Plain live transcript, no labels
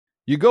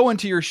You go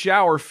into your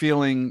shower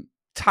feeling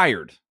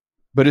tired,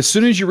 but as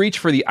soon as you reach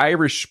for the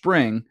Irish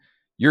Spring,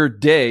 your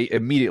day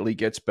immediately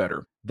gets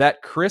better.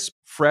 That crisp,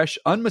 fresh,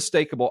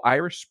 unmistakable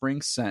Irish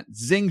Spring scent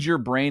zings your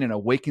brain and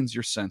awakens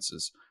your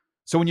senses.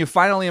 So when you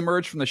finally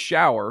emerge from the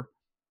shower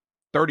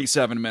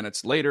 37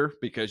 minutes later,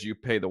 because you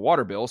pay the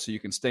water bill so you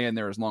can stay in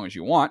there as long as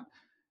you want,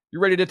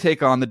 you're ready to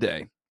take on the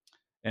day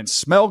and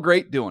smell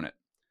great doing it.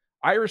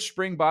 Irish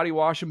Spring Body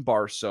Wash and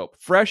Bar Soap.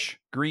 Fresh,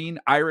 green,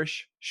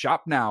 Irish.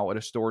 Shop now at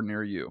a store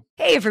near you.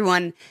 Hey,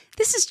 everyone.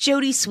 This is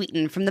Jody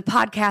Sweeten from the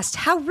podcast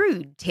How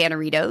Rude,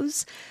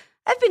 Tanneritos.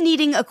 I've been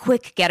needing a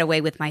quick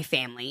getaway with my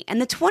family,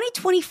 and the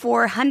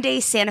 2024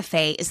 Hyundai Santa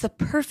Fe is the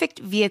perfect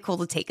vehicle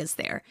to take us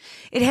there.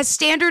 It has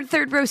standard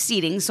third-row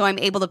seating, so I'm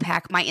able to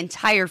pack my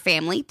entire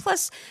family,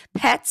 plus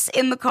pets,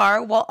 in the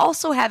car, while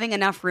also having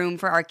enough room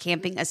for our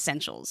camping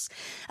essentials.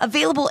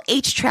 Available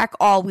H-Track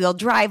all-wheel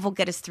drive will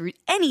get us through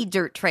any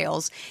dirt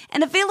trails,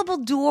 and available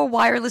dual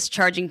wireless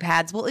charging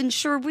pads will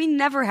ensure we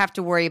never have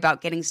to worry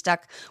about getting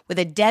stuck with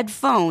a dead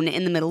phone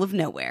in the middle of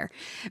nowhere.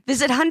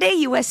 Visit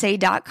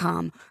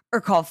HyundaiUSA.com or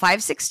call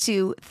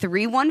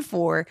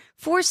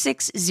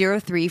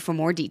 562-314-4603 for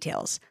more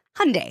details.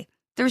 Hyundai,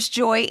 there's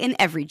joy in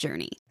every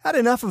journey. Had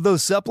enough of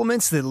those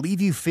supplements that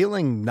leave you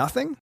feeling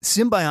nothing?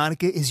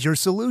 Symbiotica is your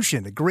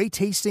solution to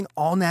great-tasting,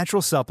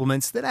 all-natural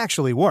supplements that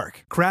actually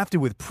work. Crafted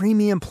with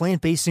premium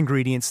plant-based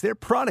ingredients, their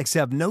products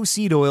have no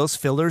seed oils,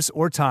 fillers,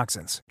 or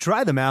toxins.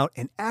 Try them out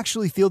and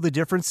actually feel the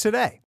difference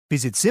today.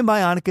 Visit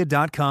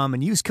Symbiotica.com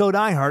and use code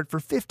IHEART for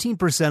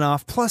 15%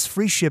 off plus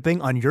free shipping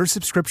on your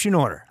subscription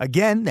order.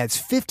 Again, that's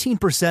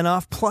 15%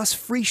 off plus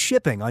free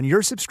shipping on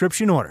your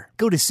subscription order.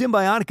 Go to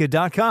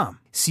Symbiotica.com,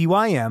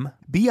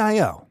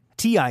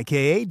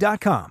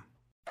 Symbiotika.com.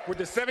 With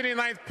the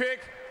 79th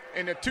pick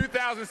in the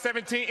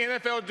 2017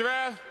 NFL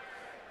Draft,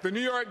 the New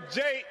York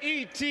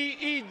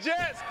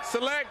Jets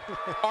select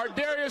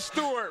Ardarius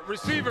Stewart,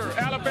 receiver,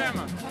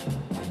 Alabama.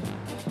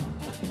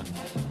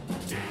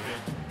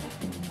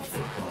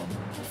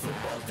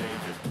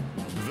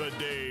 The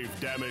Dave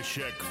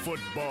Dameshek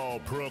Football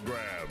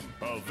Program.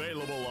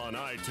 Available on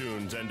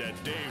iTunes and at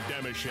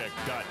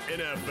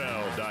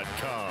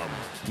davedameshek.nfl.com.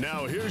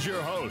 Now here's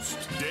your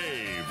host,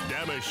 Dave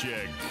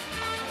Dameshek.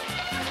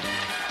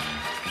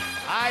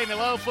 Hi and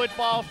hello,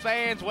 football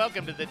fans.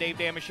 Welcome to the Dave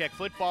Dameshek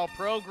Football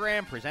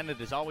Program, presented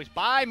as always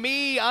by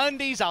Me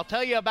Undies. I'll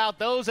tell you about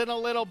those in a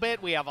little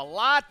bit. We have a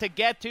lot to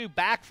get to.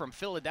 Back from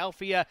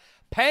Philadelphia,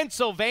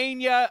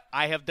 Pennsylvania.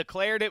 I have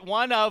declared it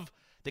one of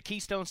the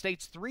Keystone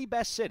State's 3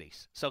 best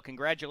cities. So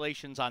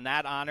congratulations on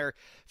that honor.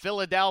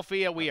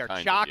 Philadelphia, we are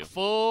chock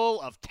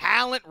full of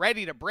talent,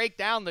 ready to break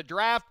down the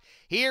draft.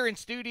 Here in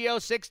Studio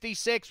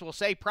 66, we'll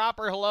say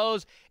proper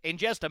hellos in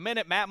just a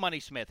minute. Matt Money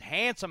Smith,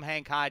 handsome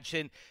Hank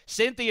Hodgson,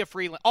 Cynthia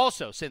Freeland.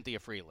 Also.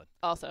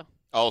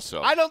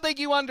 I don't think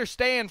you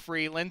understand,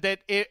 Freeland, that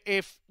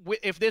if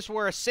this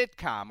were a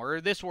sitcom or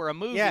this were a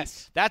movie,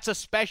 yes, that's a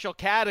special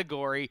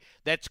category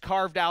that's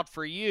carved out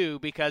for you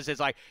because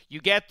it's like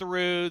you get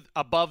through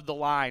above the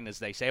line, as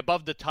they say,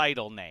 above the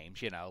title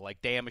names,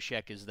 like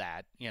Dameshek is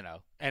that,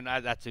 and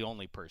that's the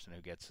only person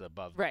who gets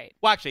above. Right.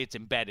 Well, actually, it's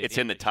embedded. It's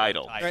in the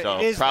title, right.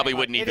 So probably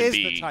wouldn't even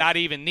be. Not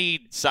even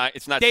need.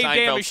 It's not Dave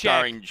Seinfeld Dameshek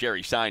starring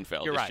Jerry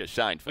Seinfeld. You're it's right. just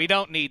Seinfeld. We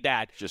don't need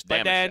that. Just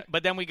Dameshek.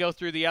 But then we go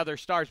through the other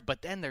stars.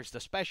 But then there's the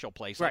special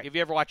place. Like, have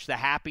you ever watched the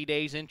Happy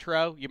Days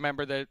intro? You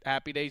remember the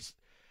Happy Days?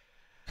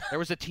 There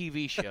was a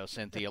TV show,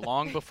 Cynthia,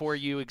 long before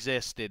you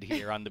existed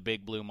here on the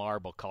Big Blue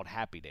Marble called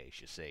Happy Days,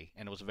 you see.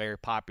 And it was a very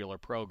popular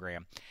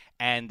program.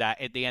 And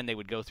at the end, they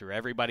would go through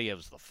everybody. It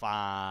was the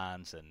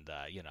Fonz and,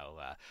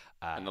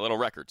 and the little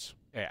records.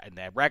 Yeah, and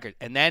that record.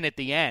 And then at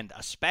the end,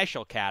 a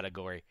special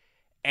category,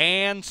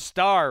 and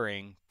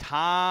starring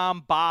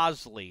Tom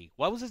Bosley.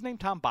 What was his name?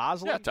 Tom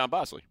Bosley? Yeah, Tom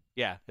Bosley.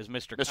 Yeah, as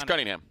Mr.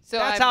 Cunningham. So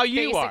that's I'm how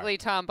you basically are.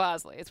 Tom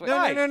Bosley. Is what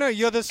No.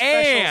 You're the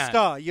special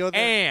star. You're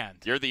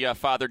the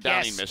Father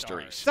Downing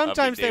mysteries.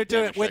 Sometimes they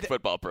do it with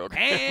football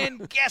program.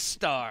 And guest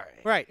star.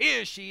 Right.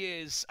 Here she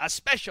is, a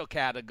special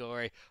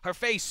category. Her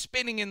face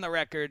spinning in the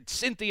record,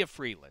 Cynthia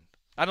Freeland.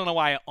 I don't know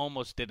why I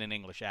almost did an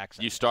English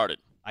accent. You started.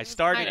 I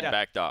started. And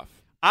backed off.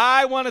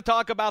 I want to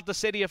talk about the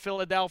city of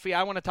Philadelphia.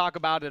 I want to talk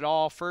about it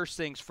all. First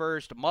things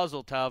first,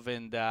 Muzzle Tov,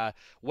 and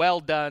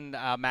well done,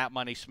 Matt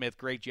Money Smith.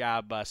 Great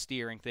job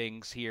steering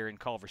things here in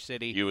Culver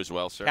City. You as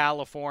well, sir.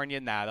 California.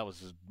 That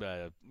was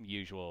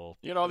usual.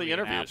 The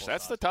interviews.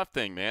 That's the tough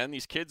thing, man.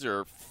 These kids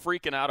are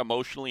freaking out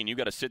emotionally, and you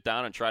got to sit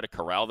down and try to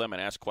corral them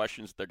and ask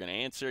questions that they're going to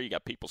answer. You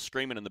got people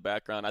screaming in the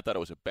background. I thought it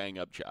was a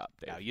bang-up job,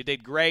 Dave. Yeah, you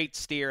did great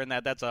steering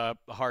that. That's a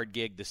hard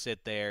gig to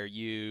sit there.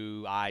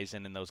 You,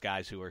 Eisen, and those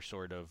guys who are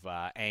sort of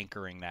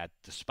anchoring that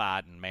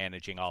spot and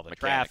managing all the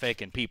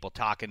traffic and people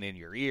talking in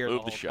your ear the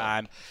whole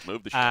time.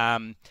 Move the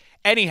show.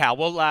 Anyhow,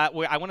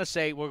 I want to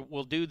say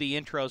we'll do the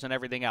intros and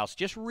everything else.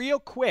 Just real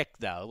quick,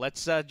 though,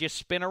 let's just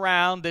spin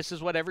around. This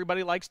is what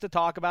everybody likes to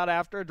talk about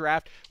after a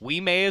draft. We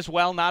may as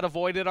well not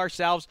avoid it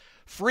ourselves.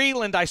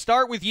 Freeland, I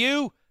start with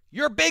you.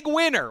 You're a big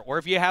winner. Or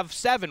if you have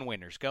 7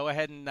 winners, go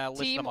ahead and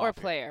list Team them or off.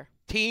 player?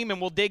 Team, and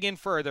we'll dig in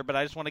further, but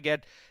I just want to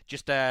get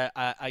just a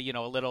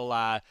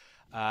little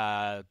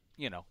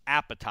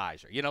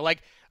appetizer.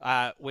 Like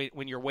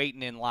when you're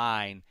waiting in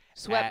line.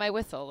 Sweat my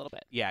whistle a little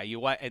bit. Yeah,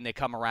 and they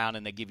come around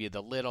and they give you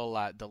the little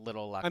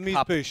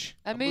amuse-bouche.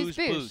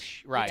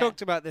 Amuse-bouche, right? We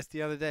talked about this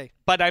the other day.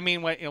 But I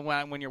mean,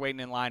 when you're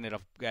waiting in line at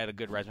a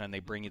good restaurant, they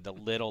bring you the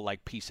little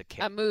piece of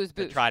cake.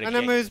 Amuse-bouche. An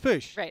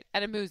amuse-bouche. Right,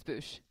 an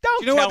amuse-bouche.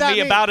 Don't tell me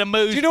about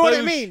amuse-bouche. Do you know what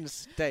it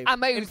means, Dave?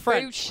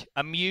 Amuse-bouche.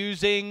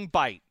 Amusing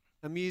bite.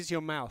 Amuse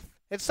your mouth.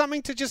 It's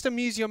something to just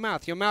amuse your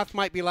mouth. Your mouth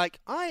might be like,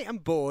 I am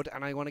bored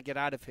and I want to get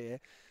out of here.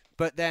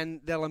 But then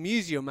they'll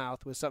amuse your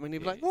mouth with something.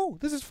 You'll be like, oh,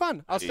 this is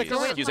fun. I'll stick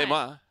around.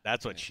 Excusez-moi.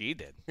 That's what she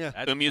did. Yeah.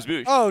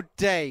 Amuse-bouche. Oh,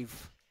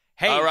 Dave.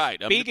 Hey, all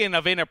right. Speaking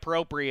of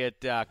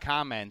inappropriate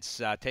comments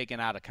taken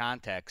out of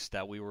context,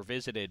 we were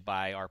visited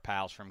by our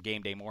pals from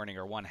Game Day Morning,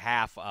 or one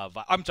half of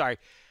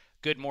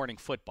Good Morning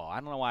Football.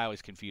 I don't know why I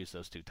always confuse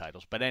those two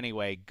titles. But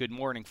anyway, Good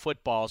Morning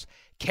Football's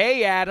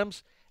Kay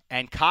Adams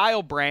and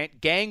Kyle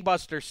Brandt,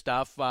 gangbuster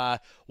stuff,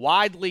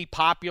 widely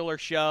popular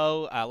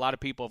show. A lot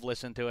of people have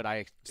listened to it.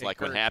 It's like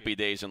when Happy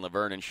Days and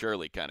Laverne and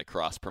Shirley kind of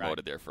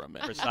cross-promoted there for a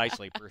minute.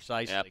 Precisely.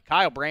 Yep.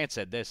 Kyle Brandt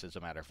said this, as a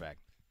matter of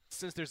fact.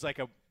 Since there's like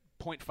a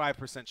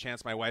 0.5%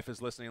 chance my wife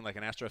is listening, like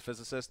an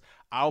astrophysicist,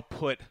 I'll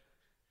put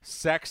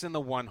sex in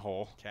the one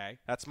hole. Okay.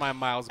 That's my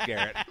Myles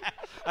Garrett.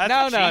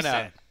 No.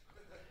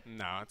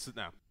 No.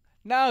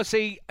 No,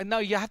 see,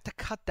 you have to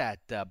cut that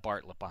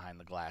Bartlett behind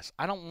the glass.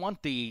 I don't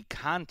want the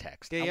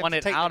context. Yeah, I want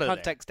it take out the of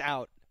context there.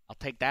 out. I'll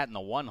take that in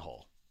the one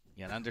hole.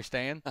 You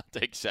understand? I'll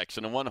take sex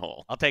in the one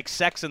hole. I'll take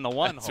sex in the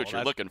one That's hole. what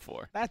you're looking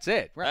for. That's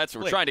it. Right.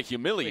 We're trying to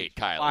humiliate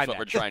Kyle. That's what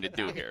we're trying to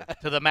do here.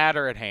 To the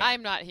matter at hand.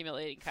 I'm not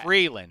humiliating Kyle.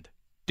 Freeland,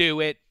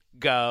 do it.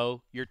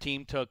 Go. Your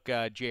team took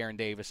Jaron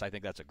Davis. I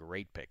think that's a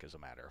great pick, as a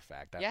matter of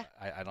fact. Yeah.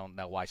 I don't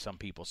know why some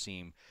people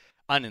seem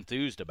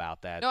unenthused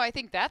about that. No, I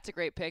think that's a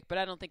great pick, but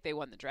I don't think they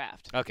won the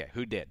draft. Okay,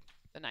 who did?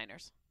 The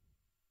Niners.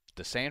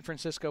 The San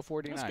Francisco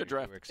 49ers. That's a good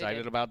draft. You were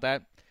excited about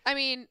that? I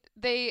mean,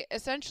 they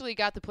essentially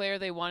got the player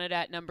they wanted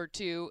at number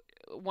 2.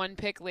 One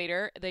pick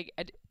later, they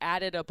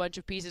added a bunch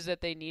of pieces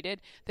that they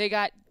needed. They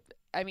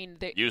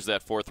use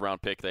that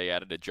 4th-round pick they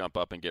added to jump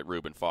up and get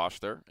Reuben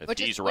Foster. If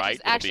he's which right,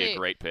 is actually, it'll be a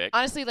great pick.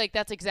 Honestly,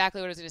 that's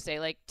exactly what I was going to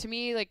say. To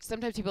me,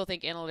 sometimes people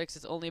think analytics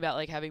is only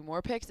about having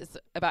more picks. It's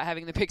about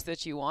having the picks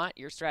that you want,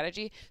 your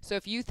strategy. So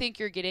if you think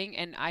you're getting,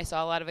 and I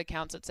saw a lot of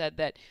accounts that said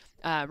that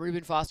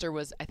Reuben Foster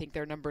was, I think,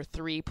 their number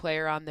 3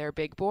 player on their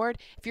big board.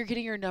 If you're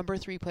getting your number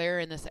 3 player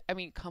in this,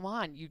 come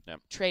on, you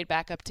trade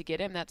back up to get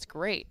him. That's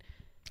great.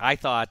 I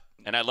thought.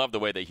 And I love the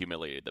way they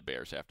humiliated the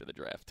Bears after the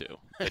draft, too.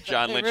 That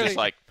John Lynch is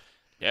like,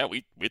 yeah,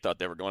 we thought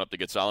they were going up to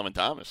get Solomon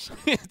Thomas.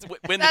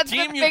 When That's the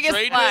team the you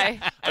trade lie.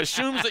 with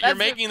assumes that you're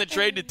making the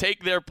trade to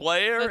take their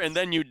player, and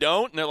then you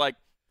don't, and they're like,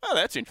 oh,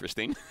 that's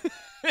interesting.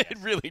 It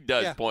really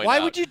does point Why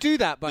out. would you do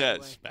that, by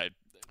the way?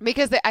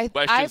 Because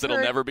Questions that'll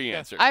never be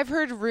answered. I've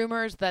heard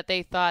rumors that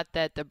they thought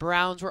that the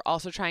Browns were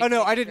also trying. Oh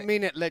no, I didn't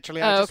mean it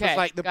literally. I just was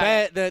like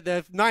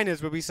the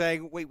Niners would be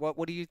saying, "Wait,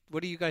 what are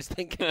you guys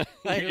thinking?"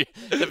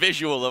 The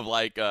visual of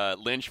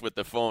Lynch with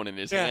the phone in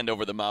his hand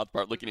over the mouth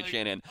part, looking at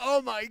Shanahan.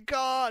 Oh my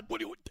God!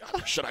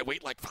 Should I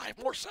wait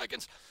 5 more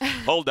seconds?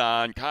 Hold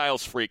on,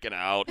 Kyle's freaking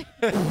out.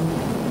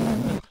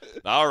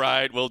 All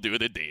right, we'll do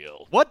the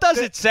deal. What does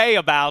it say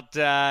about,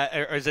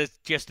 or is it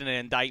just an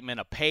indictment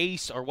of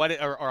pace, or what,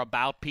 or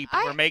about people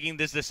who are making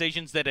these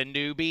decisions that a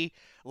newbie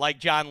like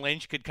John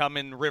Lynch could come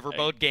and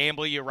riverboat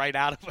gamble you right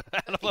out of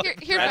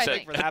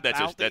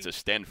That's a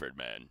Stanford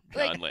man,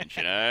 John Lynch.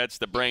 That's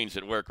the brains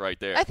at work right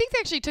there. I think they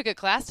actually took a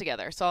class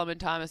together, Solomon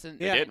Thomas and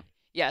they did.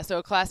 Yeah, so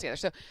a class together.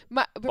 So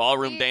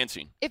ballroom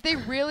dancing. If they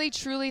really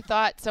truly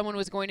thought someone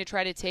was going to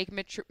try to take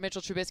Mitchell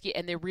Trubisky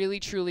and they really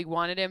truly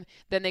wanted him,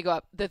 then they go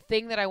up. The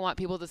thing that I want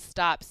people to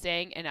stop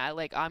saying, and I'm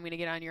going to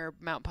get on your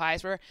Mount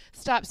Pies, whatever.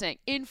 Stop saying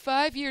in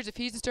 5 years if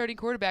he's the starting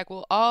quarterback,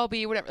 we'll all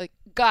be whatever.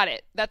 Got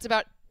it. That's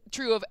about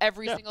true of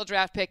every single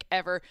draft pick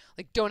ever.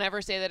 Don't ever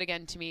say that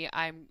again to me.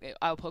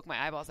 I'll poke my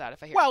eyeballs out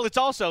if I hear. Well, it's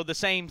also the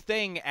same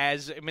thing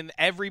as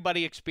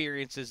everybody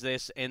experiences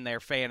this in their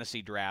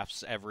fantasy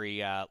drafts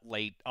every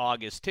late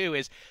August too.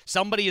 Is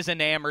somebody is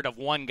enamored of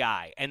one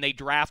guy and they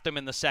draft him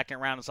in the 2nd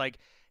round. It's like,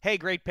 hey,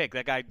 great pick.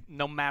 That guy,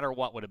 no matter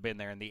what, would have been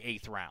there in the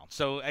 8th round.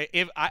 So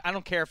if I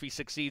don't care if he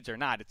succeeds or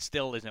not, it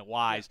still isn't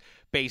wise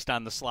based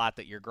on the slot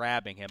that you're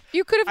grabbing him.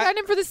 You could have gotten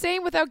him for the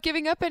same without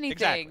giving up anything.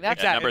 Exactly.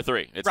 That's at number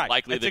 3. It's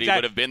likely that he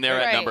would have been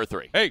there at number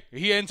 3. Hey,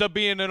 he ends up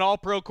being an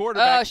all-pro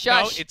quarterback. Oh,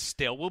 shush. No, it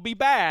still will be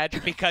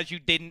bad because you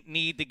didn't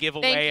need to give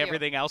away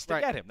everything else to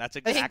get him. That's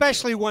exactly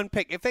especially one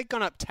pick. If they'd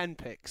gone up 10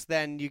 picks,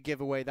 then you give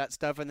away that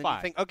stuff, and then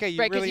you think, okay,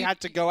 you really had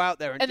to go out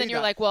there and then do you're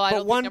that. like, well, I but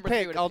don't one think number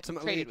pick 3 would have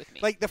ultimately, traded with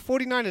me. like the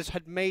 49ers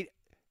had made.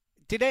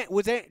 Did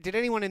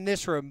anyone in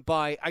this room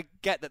buy? I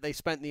get that they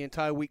spent the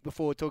entire week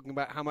before talking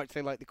about how much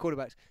they like the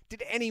quarterbacks.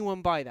 Did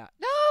anyone buy that?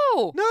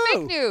 No.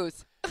 Fake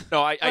news.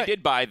 No, I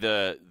did buy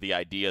the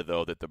idea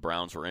though that the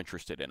Browns were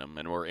interested in him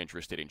and were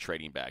interested in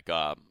trading back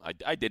up.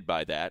 I did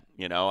buy that.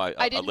 I didn't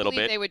a little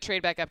believe bit. they would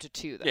trade back up to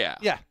 2 though.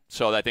 Yeah.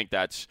 So I think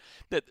that's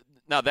that.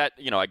 Now that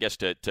I guess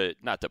to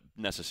not to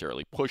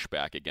necessarily push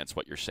back against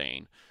what you're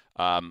saying.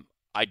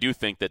 I do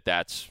think that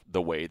that's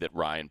the way that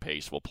Ryan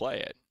Pace will play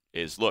it.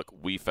 Is look,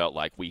 we felt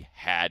like we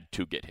had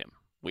to get him.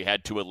 We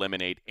had to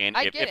eliminate, and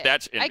if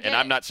that's, and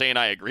I'm not saying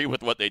I agree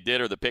with what they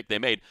did or the pick they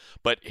made,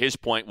 but his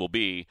point will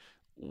be,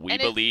 we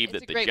believe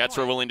that the Jets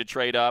are willing to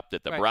trade up,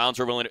 that the Browns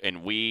are willing to,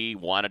 and we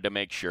wanted to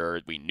make sure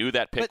we knew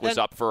that pick was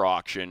up for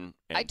auction.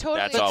 And I totally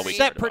that's all we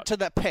separate to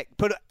that pick.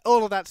 Put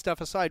all of that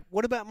stuff aside.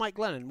 What about Mike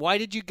Glennon? Why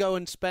did you go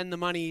and spend the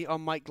money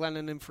on Mike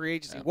Glennon in free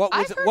agency? Yeah. What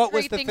was the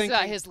things thinking?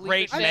 about his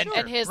great mentor,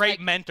 and his great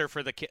mentor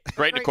for the kid.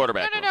 Great in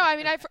quarterback. No. I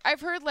mean,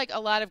 I've heard like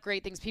a lot of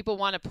great things. People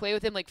want to play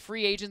with him, like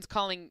free agents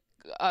calling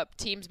up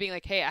teams being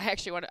like, hey,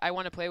 I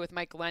want to play with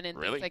Mike Glennon,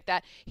 really? Things like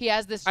that. He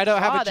has this. I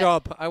don't have a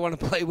job. I want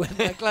to play with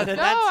Mike Glennon.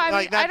 No,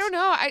 I don't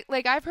know.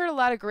 I've heard a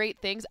lot of great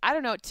things. I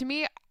don't know. To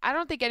me, I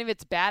don't think any of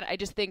it's bad. I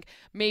just think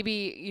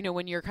maybe,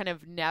 when you're kind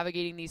of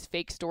navigating these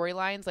fake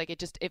storylines, like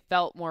it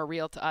felt more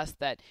real to us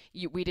that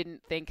we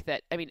didn't think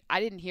that. I mean,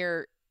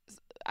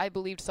 I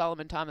believed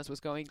Solomon Thomas was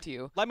going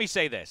to. Let me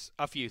say this,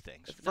 a few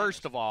things.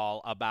 First of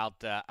all, about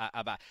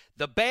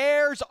the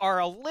Bears are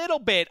a little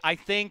bit, I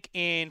think,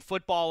 in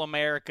Football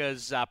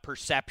America's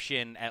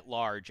perception at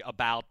large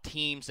about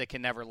teams that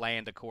can never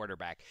land a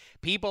quarterback.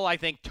 People, I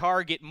think,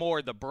 target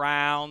more the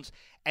Browns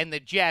and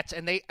the Jets,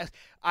 and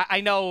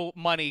I know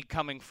money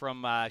coming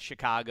from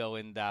Chicago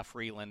and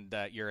Freeland.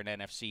 You're an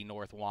NFC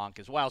North wonk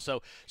as well,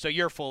 so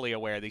you're fully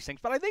aware of these things.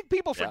 But I think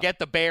people forget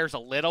the Bears a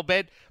little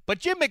bit. But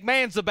Jim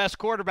McMahon's the best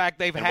quarterback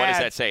they've had. What does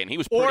that say? And he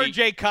was or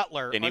Jay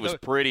Cutler, and he was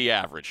pretty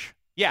average.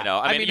 Yeah,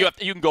 I mean,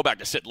 you can go back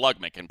to Sid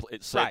Luckman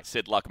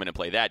and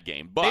play that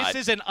game, but this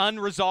is an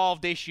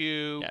unresolved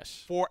issue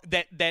for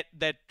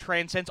that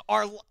transcends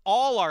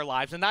all our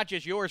lives, and not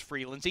just yours,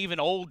 Freelands, even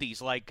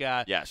oldies like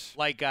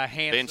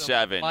Handsome, Vince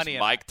Evans, Money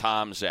Mike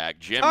Tomczak,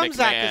 Jim Tomczak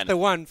McMahon is the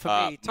one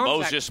for me.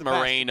 Moses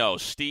Moreno,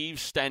 Steve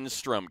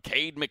Stenstrom,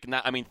 Cade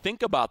McNabb. I mean,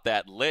 think about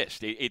that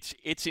list.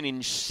 It's an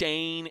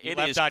insane. It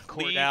is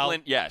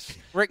Cleveland. Yes,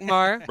 Rick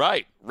Meyer.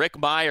 Right. Rick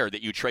Meyer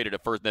that you traded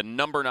at first, the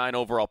number 9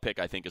 overall pick,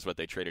 I think, is what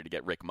they traded to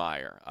get Rick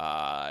Meyer.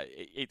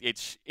 It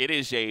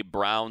is a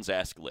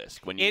Browns-esque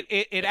list. When it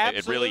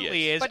absolutely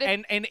really is.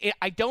 And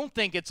I don't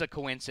think it's a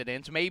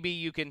coincidence. Maybe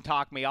you can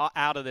talk me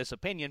out of this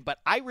opinion, but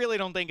I really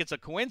don't think it's a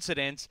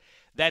coincidence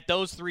that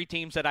those 3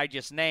 teams that I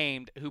just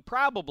named, who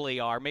probably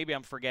are, maybe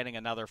I'm forgetting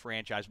another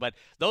franchise, but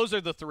those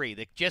are the 3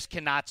 that just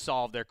cannot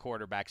solve their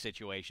quarterback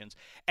situations.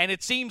 And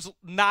it seems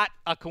not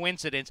a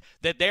coincidence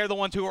that they're the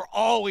ones who are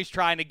always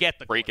trying to get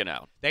the freaking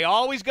out. They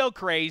always go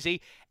crazy,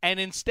 and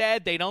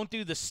instead they don't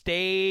do the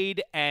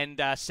staid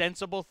and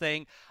sensible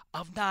thing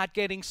of not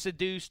getting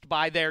seduced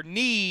by their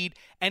need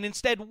and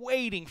instead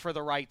waiting for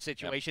the right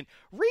situation.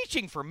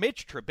 Reaching for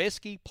Mitch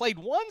Trubisky, played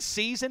 1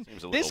 season.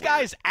 This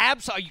guy is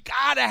absolutely, you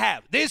got to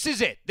have. This is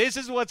it. This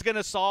is what's going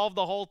to solve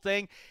the whole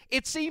thing.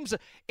 It seems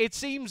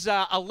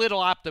a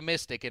little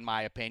optimistic in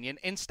my opinion,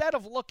 instead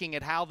of looking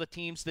at how the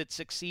teams that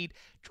succeed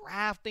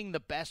drafting the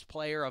best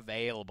player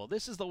available.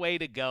 This is the way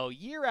to go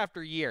year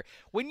after year.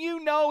 When you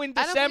know in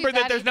December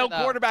that there's no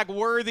quarterback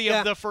worthy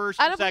of the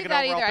first or second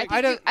overall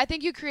pick. I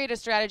think you create a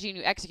strategy and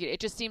you execute it. It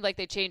just seemed like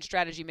they changed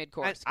strategy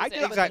mid-course.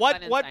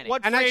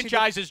 What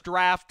franchises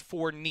draft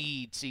for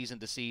need season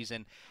to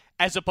season,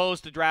 as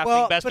opposed to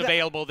drafting best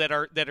available that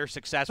are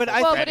successful? But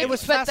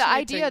the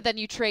idea then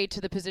you trade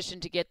to the position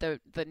to get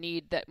the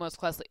need that most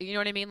closely. You know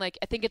what I mean? Like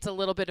I think it's a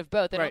little bit of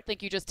both. I don't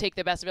think you just take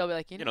the best available.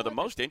 Like the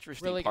most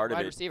interesting part of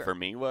it for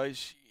me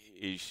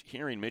is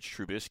hearing Mitch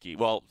Trubisky.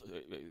 Well,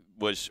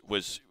 was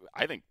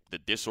I think the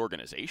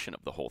disorganization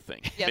of the whole thing.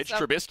 Yes, Mitch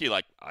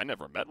Trubisky, I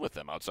never met with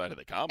him outside of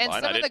the combine.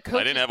 I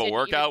didn't have a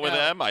workout with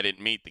him. I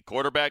didn't meet the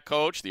quarterback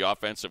coach, the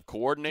offensive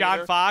coordinator.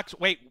 John Fox.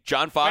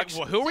 John Fox.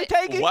 Who are we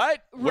taking?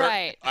 What?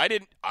 Right. I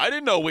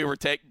didn't know we were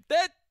taking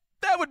that.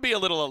 That would be a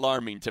little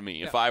alarming to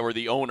me if I were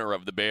the owner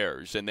of the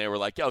Bears and they were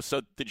like,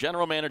 so the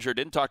general manager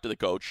didn't talk to the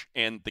coach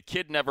and the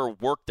kid never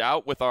worked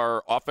out with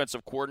our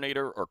offensive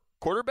coordinator or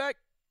quarterback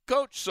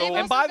coach. So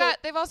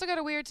they've also got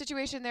a weird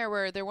situation there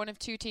where they're one of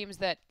 2 teams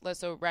that,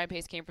 so Ryan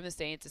Pace came from the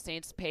Saints. The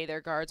Saints pay their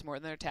guards more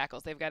than their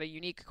tackles. They've got a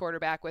unique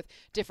quarterback with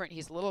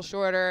he's a little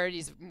shorter,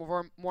 he's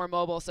more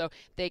mobile, so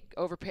they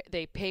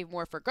pay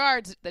more for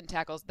guards than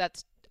tackles.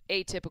 That's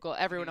atypical.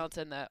 Everyone else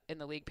in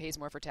the league pays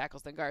more for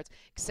tackles than guards,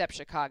 except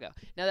Chicago.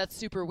 Now that's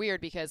super weird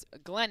because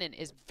Glennon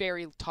is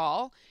very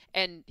tall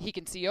and he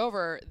can see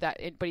over that,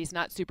 but he's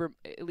not super.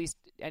 At least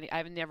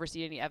I've never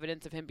seen any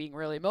evidence of him being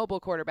really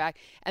mobile quarterback.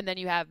 And then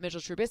you have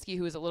Mitchell Trubisky,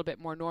 who is a little bit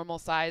more normal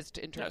sized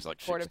in terms of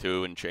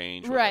 6'2" and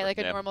change, right? Like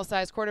a normal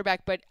sized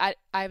quarterback. But I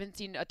haven't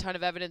seen a ton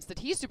of evidence that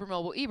he's super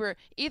mobile either.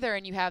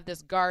 And you have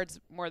this guards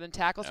more than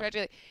tackle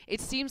strategy.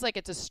 It seems like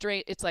it's a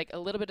straight. It's like a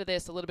little bit of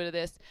this, a little bit of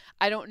this.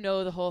 I don't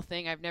know the whole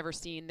thing. I've never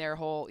seen their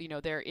whole,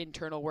 their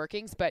internal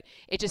workings, but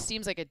it just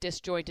seems like a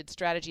disjointed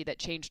strategy that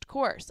changed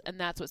course, and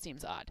that's what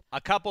seems odd.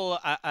 A couple,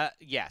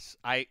 yes,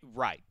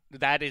 right.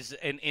 That is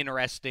an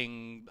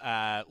interesting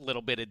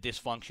little bit of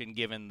dysfunction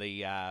given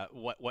the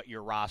what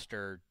your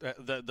roster,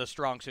 the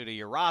strong suit of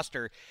your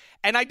roster.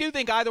 And I do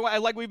think either way,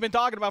 like we've been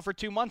talking about for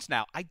 2 months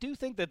now, I do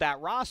think that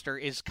roster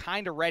is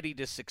kind of ready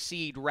to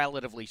succeed,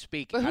 relatively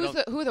speaking.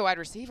 But who are the wide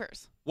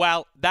receivers?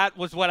 Well, that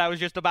was what I was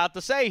just about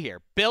to say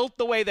here. Built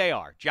the way they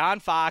are. John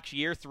Fox,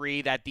 year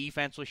 3, that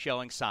defense was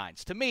showing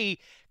signs. To me,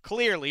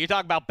 clearly, you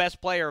talk about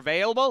best player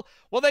available.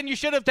 Well, then you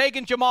should have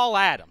taken Jamal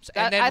Adams,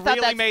 and then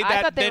really made that.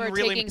 I thought they were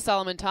taking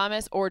Solomon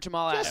Thomas or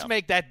Jamal Adams. Just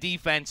make that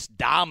defense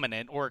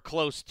dominant or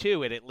close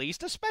to it at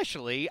least.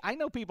 Especially, I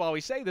know people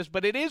always say this,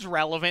 but it is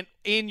relevant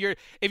in your.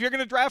 If you're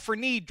going to draft for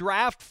need,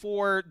 draft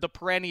for the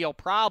perennial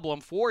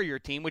problem for your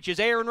team, which is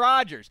Aaron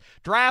Rodgers.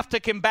 Draft to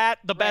combat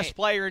the best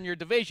player in your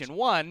division.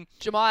 One,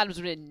 Jamal Adams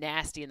would have been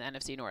nasty in the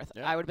NFC North.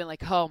 Yeah. I would have been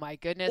like, oh my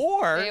goodness,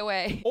 stay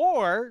away.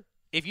 Or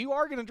if you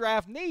are going to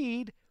draft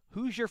need.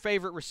 Who's your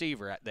favorite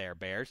receiver there,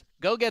 Bears?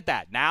 Go get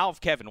that. Now,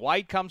 if Kevin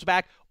White comes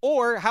back,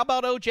 or how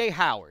about O.J.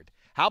 Howard?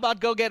 How about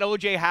go get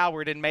O.J.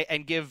 Howard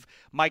and give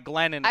Mike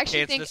Glennon a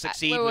chance to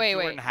succeed with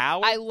Jordan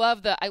Howard? I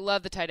love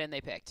the tight end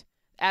they picked.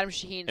 Adam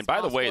Shaheen. And by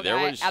the way, there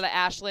was out of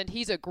Ashland.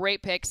 He's a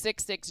great pick,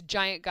 6'6",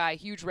 giant guy,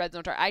 huge red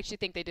zone target. I actually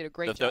think they did a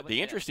great job.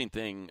 The interesting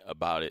thing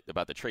about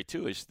the trade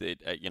too is that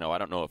I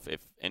don't know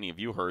if any of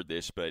you heard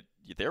this, but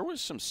there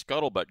was some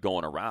scuttlebutt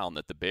going around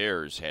that the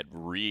Bears had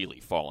really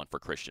fallen for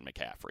Christian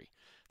McCaffrey.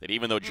 That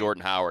even though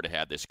Jordan Howard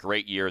had this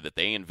great year that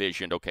they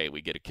envisioned, okay,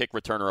 we get a kick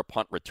returner, a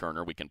punt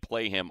returner, we can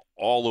play him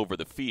all over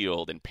the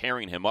field, and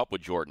pairing him up with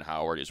Jordan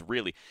Howard is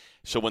really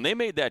 – so when they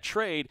made that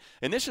trade,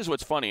 and this is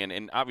what's funny,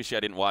 and obviously I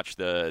didn't watch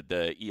the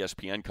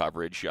ESPN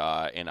coverage,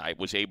 and I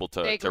was able to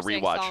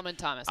rewatch Solomon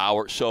Thomas.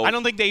 I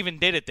don't think they even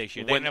did it this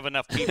year. They didn't have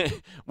enough people.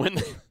 when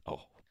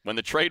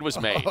the trade was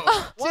made.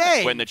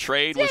 When the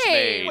trade was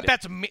made.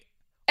 That's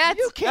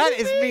that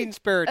is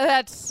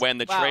mean-spirited. When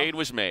the trade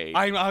was made.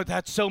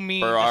 That's so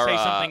mean to say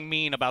something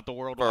mean about the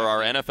world. For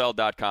our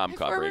NFL.com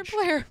coverage,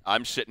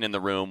 I'm sitting in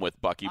the room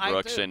with Bucky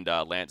Brooks and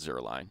Lance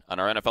Zierlein. On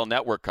our NFL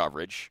Network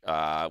coverage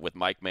with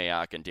Mike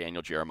Mayock and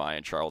Daniel Jeremiah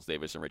and Charles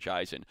Davis and Rich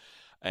Eisen.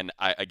 And,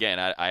 I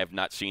have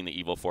not seen the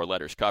Evil Four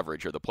Letters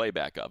coverage or the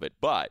playback of it,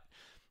 but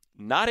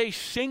not a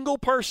single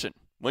person,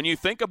 when you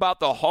think about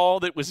the haul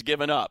that was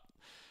given up,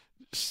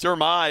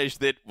 surmised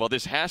that, well,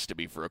 this has to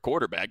be for a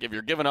quarterback. If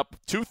you're giving up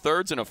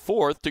 2/3 and a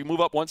fourth to move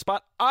up one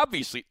spot,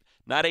 obviously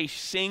not a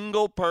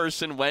single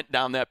person went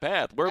down that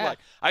path.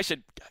 I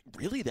said,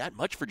 really that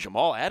much for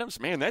Jamal Adams?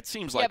 Man, that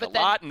seems like a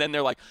lot. And then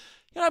they're like,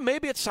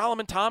 maybe it's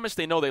Solomon Thomas.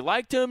 They know they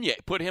liked him. Yeah,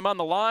 put him on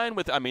the line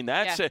with,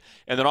 that's it.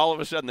 And then all of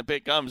a sudden the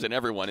pick comes and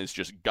everyone is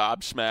just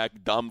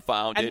gobsmacked,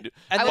 dumbfounded.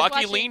 And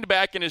Bucky leaned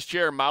back in his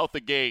chair, mouth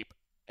agape.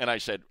 And I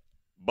said,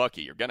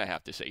 Bucky, you're going to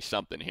have to say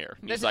something here.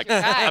 He's like,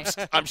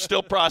 I'm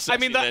still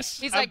processing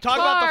this. He's like, talk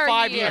about the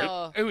 5 years.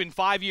 In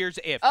 5 years,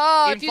 if.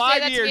 Oh, in if you 5 say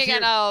that years, to me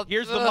again,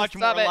 here's the much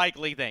more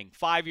likely thing.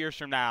 5 years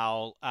from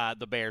now,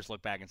 the Bears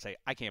look back and say,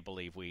 I can't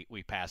believe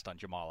we passed on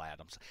Jamal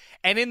Adams.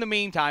 And in the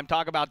meantime,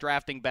 talk about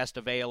drafting best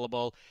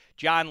available.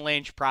 John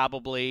Lynch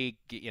probably,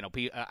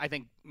 I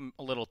think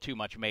a little too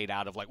much made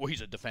out of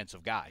he's a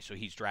defensive guy, so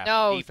he's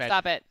drafting defense. No,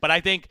 stop it. But I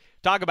think,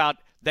 talk about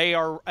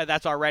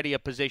that's already a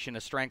position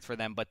of strength for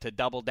them, but to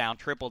double down,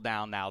 triple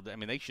down now, I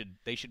mean,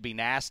 they should be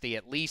nasty,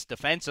 at least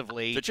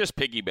defensively. To just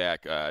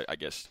piggyback, I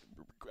guess,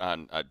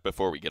 on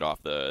before we get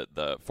off the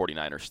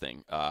 49ers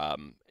thing,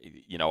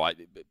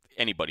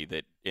 anybody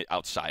that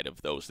outside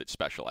of those that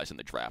specialize in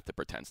the draft that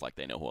pretends like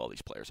they know who all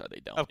these players are,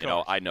 they don't.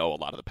 I know a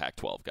lot of the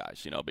Pac-12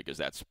 guys, because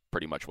that's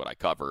pretty much what I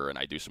cover, and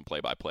I do some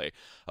play-by-play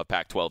of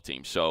Pac-12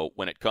 teams. So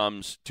when it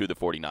comes to the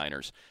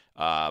 49ers,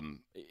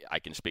 I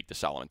can speak to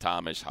Solomon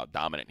Thomas, how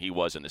dominant he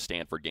was in the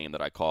Stanford game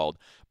that I called,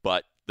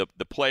 but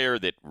the player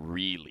that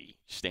really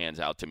stands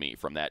out to me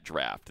from that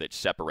draft that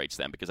separates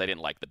them, because I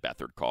didn't like the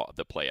Beathard call,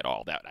 the play at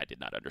all, that I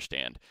did not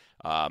understand,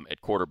 at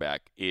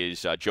quarterback,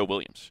 is Joe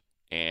Williams.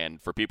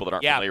 And for people that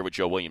aren't familiar with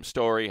Joe Williams'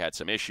 story, had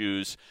some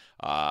issues,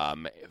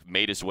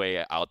 made his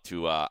way out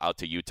to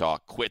Utah,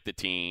 quit the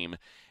team.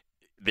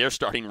 Their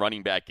starting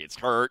running back gets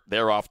hurt.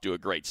 They're off to a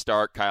great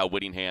start. Kyle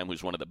Whittingham,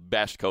 who's one of the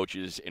best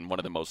coaches and one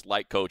of the most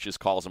liked coaches,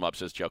 calls him up,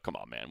 says, Joe, come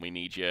on, man. We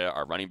need you.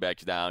 Our running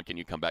back's down. Can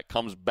you come back?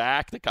 Comes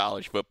back to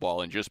college football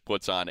and just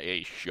puts on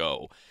a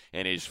show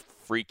and is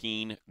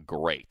freaking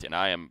great. And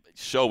I am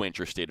so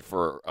interested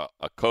for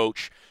a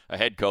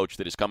head coach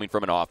that is coming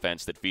from an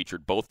offense that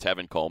featured both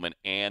Tevin Coleman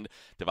and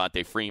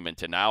Devontae Freeman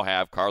to now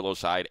have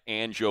Carlos Hyde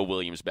and Joe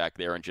Williams back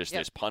there and just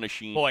this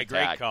punishing attack.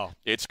 Great call.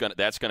 That's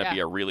going to be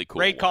a really cool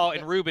great call. one.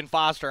 And Reuben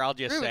Foster, I'll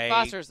just say,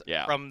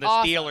 from the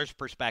Steelers'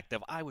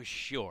 perspective, I was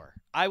sure,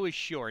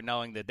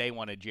 knowing that they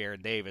wanted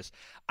Jared Davis,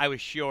 I was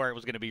sure it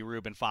was going to be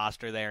Reuben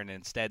Foster there, and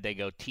instead they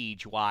go Tej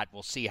Watt.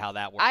 We'll see how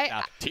that works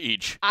out.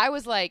 Tej. I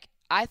was like,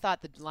 I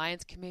thought the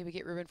Lions could maybe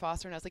get Reuben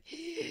Foster, and I was like,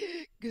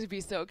 this would be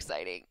so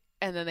exciting.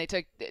 And then they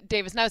took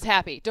Davis, and I was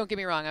happy. Don't get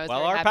me wrong. I was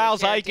very our happy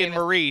pals with Ike Davis. and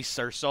Maurice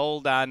are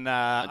sold on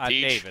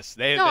Davis.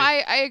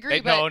 I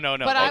agree. But I wanted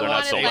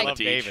not sold I love on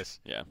Davis.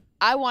 Yeah.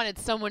 I wanted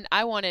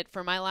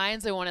for my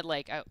Lions, I wanted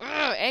like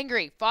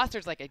angry.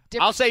 Foster's like a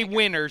different. I'll say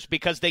winners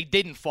because they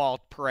didn't fall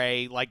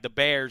prey like the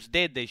Bears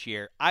did this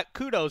year.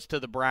 Kudos to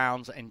the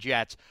Browns and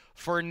Jets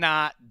for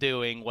not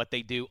doing what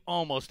they do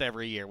almost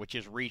every year, which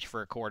is reach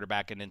for a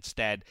quarterback and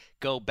instead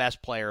go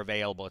best player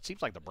available. It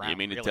seems like the Browns. You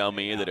mean to really tell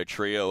me that a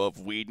trio of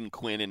Weeden,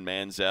 Quinn, and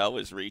Manziel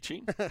is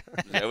reaching?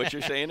 Is that what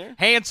you're saying there?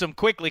 Handsome,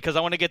 quickly, because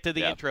I want to get to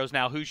the intros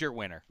now. Who's your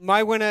winner?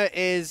 My winner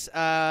is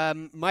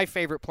my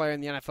favorite player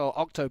in the NFL,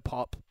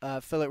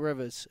 Octopop, Phillip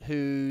Rivers,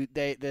 who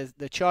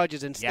the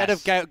Chargers, instead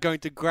of going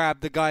to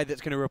grab the guy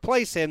that's going to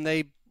replace him,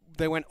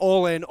 they went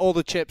all in, all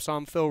the chips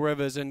on Phil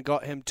Rivers, and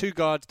got him 2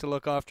 guards to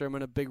look after him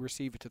and a big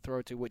receiver to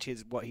throw to, which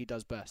is what he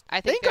does best. I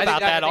think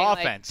about that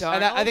offense.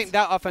 Like I think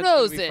that offense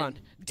would be fun.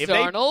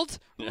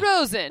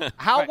 Rosen.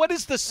 What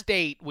is the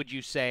state, would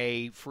you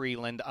say,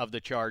 Freeland, of the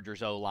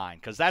Chargers O-line?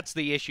 Because that's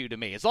the issue to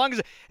me. As long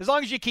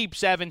as you keep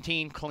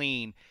 17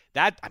 clean,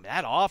 they're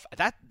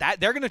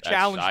going to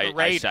challenge the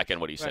Raiders. I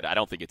second what he said. I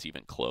don't think it's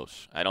even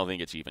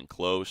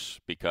close.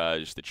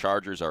 Because the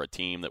Chargers are a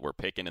team that we're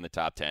picking in the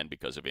top 10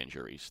 because of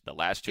injuries. The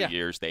last 2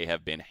 years, they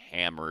have been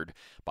hammered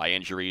by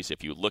injuries.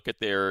 If you look at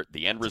the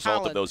end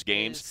result of those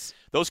games,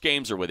 those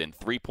games are within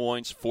 3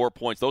 points, 4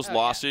 points. Those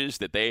losses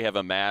that they have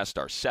amassed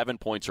are 7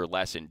 points or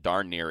less in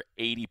darn near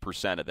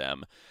 80% of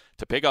them.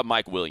 To pick up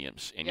Mike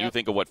Williams, and you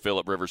think of what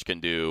Phillip Rivers can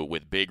do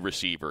with big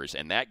receivers,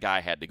 and that guy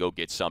had to go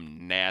get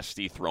some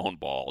nasty thrown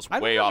balls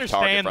way off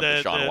target from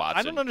Deshaun Watson.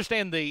 I don't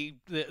understand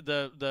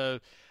the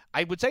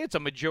I would say it's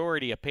a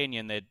majority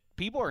opinion that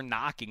people are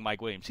knocking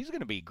Mike Williams. He's going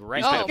to be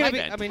great.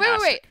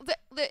 Wait.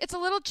 It's a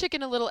little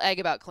chicken, a little egg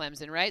about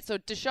Clemson, right? So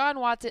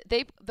Deshaun Watson,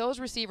 those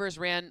receivers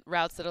ran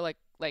routes that are like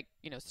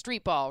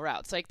street ball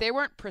routes. Like, they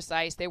weren't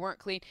precise, they weren't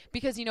clean.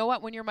 Because you know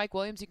what? When you're Mike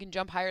Williams, you can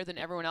jump higher than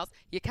everyone else.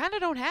 You kind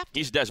of don't have to.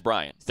 He's Des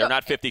Bryant. They're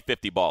not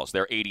 50-50 balls.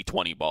 They're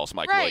 80-20 balls,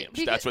 Mike Williams.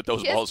 That's what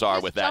those balls are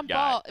with that guy. His jump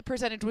ball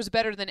percentage was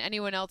better than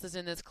anyone else's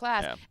in this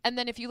class. Yeah. And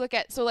then if you look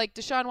at,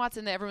 Deshaun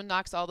Watson, everyone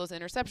knocks all those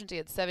interceptions. He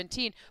had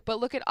 17. But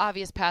look at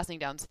obvious passing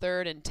downs,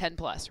 3rd and 10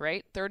 plus,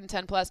 right? 3rd and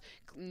 10 plus.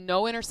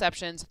 No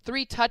interceptions,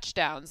 3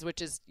 touchdowns,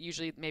 which is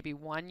usually maybe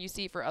 1 you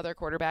see for other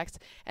quarterbacks,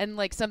 and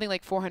something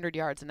like 400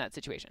 yards in that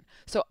situation.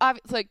 So,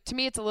 to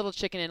me, it's a little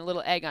chicken and a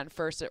little egg on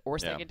first or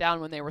second down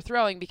when they were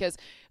throwing, because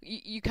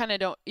you kind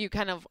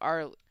of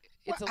are.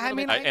 It's a little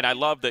bit. And I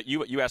love that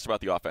you asked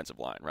about the offensive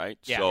line, right?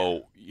 Yeah.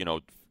 So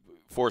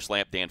Forrest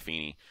Lamp, Dan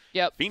Feeney.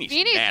 Yep.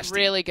 Feeney's nasty.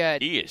 Really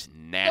good. He is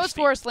nasty. Who's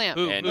Forrest Lamp?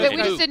 We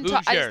just didn't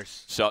talk. Who's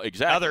yours? So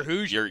exactly. Other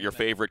Hoosier. Your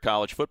favorite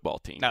college football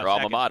team. No, your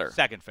alma mater.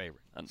 Second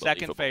favorite.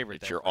 Second favorite.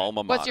 It's your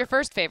alma mater. What's your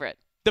first favorite?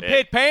 The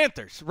Pitt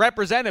Panthers,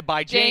 represented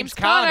by James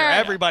Conner.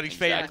 Everybody's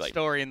favorite Exactly.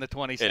 story in the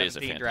 2017 It is a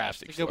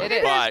fantastic draft. story.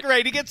 It is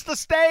great. He gets to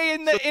stay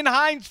in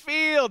Heinz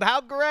Field.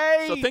 How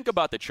great! So think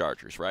about the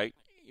Chargers, right?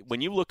 When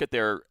you look at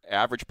their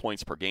average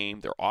points per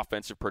game, their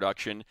offensive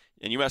production,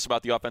 and you ask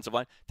about the offensive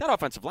line, that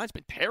offensive line's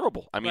been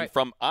terrible. I mean,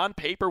 from on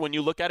paper when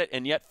you look at it,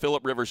 and yet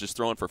Phillip Rivers is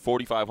throwing for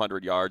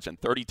 4,500 yards and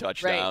 30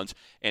 touchdowns,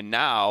 and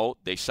now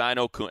they sign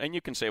Okun, and you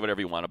can say whatever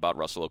you want about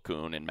Russell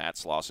Okun and Matt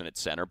Slauson at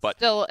center, but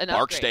still an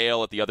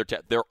Barksdale at the other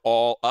they're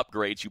all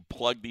upgrades. You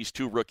plug these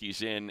 2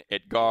 rookies in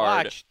at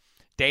guard. Watch.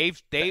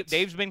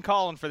 Dave's been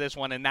calling for this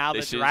one, and now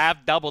the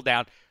draft double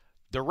down.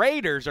 The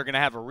Raiders are going to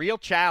have a real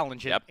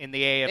challenge in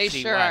the AFC They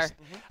sure West.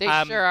 are.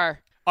 They sure are.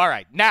 All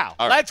right, now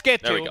let's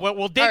get to it.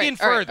 We'll dig in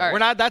further. All right. We're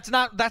not. That's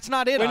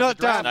not it. We're not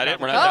done. Not it.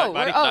 We're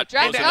not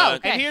done.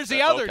 And here's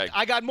the other. Okay.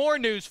 I got more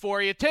news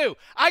for you too.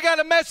 I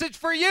got a message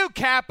for you,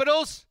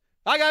 Capitals.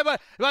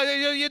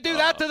 You do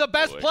that to the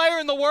best player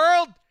in the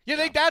world? You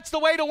think that's the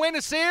way to win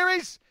a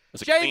series?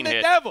 Shame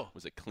the devil.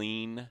 Was it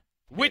clean?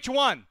 Which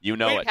one? You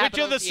know it. Which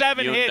of the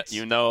 7 hits?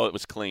 You know it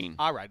was clean.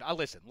 All right.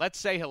 Listen, let's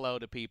say hello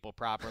to people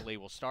properly.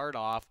 We'll start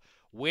off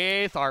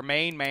with our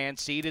main man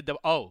seated.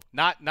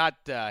 Not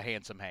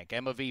Handsome Hank.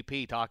 Emma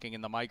VP talking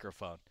in the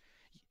microphone.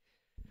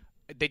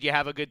 Did you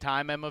have a good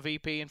time, Emma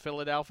VP, in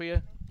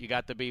Philadelphia? You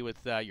got to be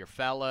with your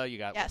fella. You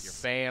got with your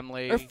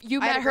family.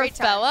 You met her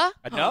fella?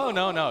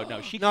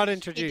 No. She not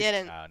introduced. He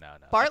didn't. No.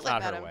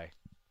 Bartlett met him.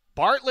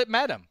 Bartlett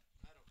met him.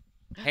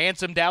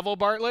 Handsome devil,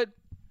 Bartlett?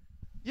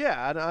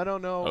 Yeah, I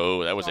don't know.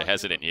 Oh, that was a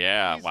hesitant.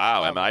 Yeah,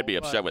 wow. I'd be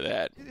upset with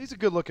that. He's a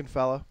good-looking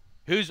fella.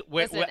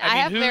 I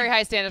have very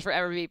high standards for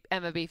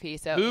Emma BP.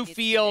 So who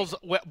feels,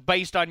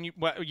 based on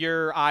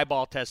your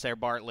eyeball test there,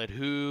 Bartlett,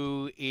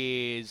 who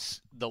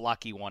is the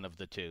lucky one of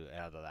the two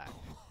out of that?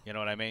 You know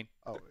what I mean?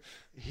 Oh,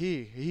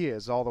 he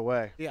is all the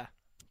way. Yeah.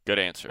 Good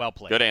answer. Well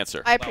played. Good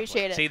answer. I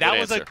appreciate it. See, that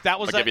was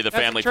I'll give you the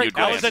Family Feud.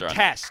 That was a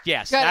test.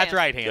 Yes, that's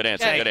right, Hank. Good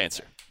answer. Good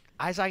answer.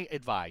 As I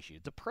advise you,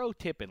 the pro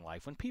tip in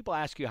life, when people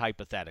ask you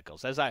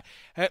hypotheticals,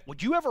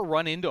 would you ever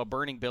run into a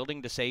burning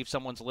building to save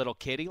someone's little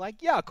kitty?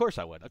 Yeah, of course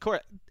I would. Of course.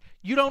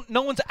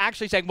 No one's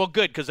actually saying, well,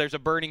 good, because there's a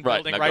burning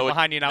building right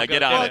behind you. Now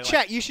get on it.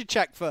 Check. You should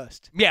check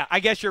first. Yeah, I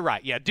guess you're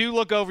right. Yeah, do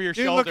look over your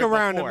shoulder. Do look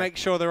around before. and make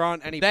sure there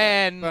aren't any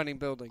burning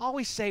buildings.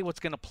 Always say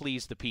what's going to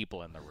please the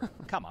people in the room.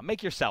 Come on,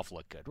 make yourself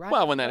look good, right?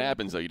 Well, when that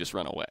happens, though, you just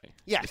run away.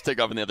 Yeah. Just take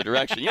off in the other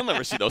direction. You'll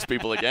never see those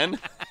people again.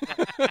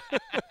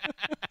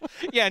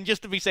 Yeah, and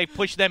just to be safe,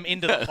 push them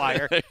into the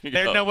fire.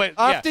 There's no way.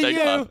 After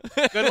you.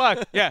 Good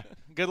luck. Yeah.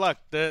 Good luck.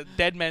 The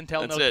dead men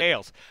tell no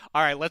tales.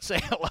 All right, let's say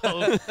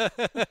hello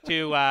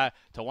to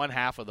one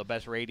half of the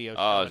best radio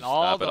show in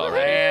all the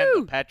land,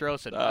 the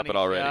Petros and Money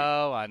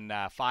Show on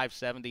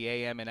 570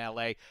 AM in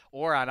LA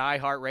or on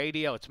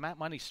iHeartRadio. It's Matt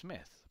Money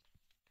Smith.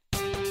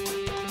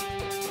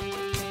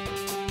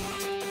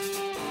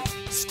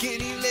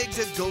 Skinny legs,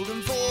 a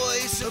golden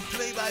voice, a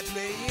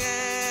play-by-play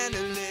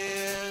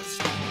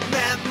analyst.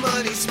 Matt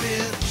Money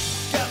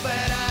Smith, got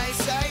bad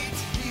eyesight.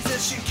 He's a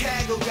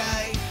Chicago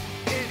guy.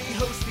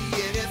 Host the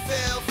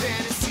NFL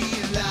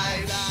Fantasy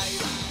Live.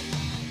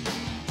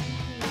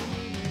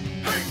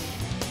 Hey!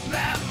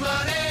 Matt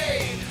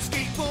Money,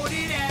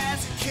 skateboarded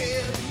as a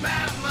kid.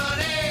 Matt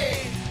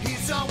Money,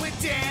 he's on with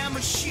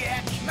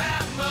Damashek.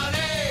 Matt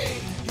Money,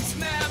 he's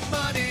Matt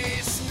Money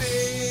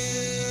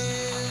Smith.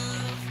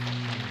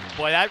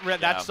 Boy,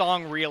 that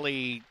song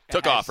really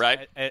took off,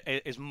 right?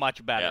 Is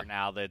much better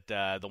now that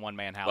the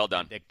one-man house. Well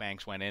done. Dick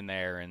Banks went in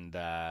there and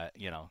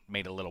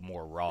made it a little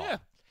more raw. Yeah.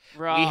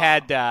 We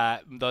had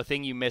the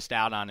thing you missed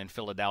out on in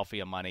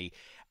Philadelphia, Money.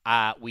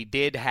 We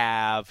did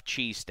have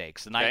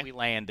cheesesteaks. The night we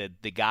landed,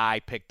 the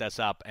guy picked us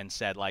up and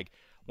said, like,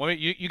 well,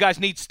 you guys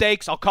need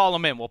steaks? I'll call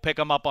them in. We'll pick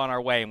them up on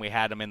our way, and we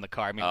had them in the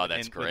car. I mean,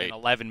 that's great. Within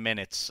 11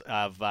 minutes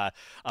of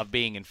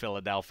being in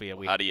Philadelphia.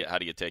 How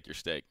do you take your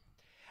steak?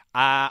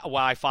 Well,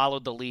 I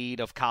followed the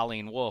lead of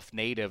Colleen Wolfe,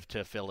 native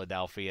to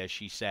Philadelphia.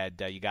 She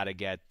said you got to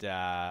get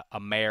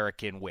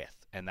American with.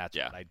 And that's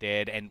what I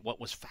did. And what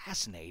was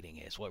fascinating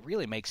is what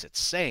really makes it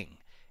sing.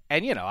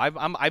 And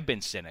I've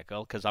been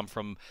cynical because I'm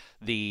from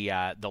the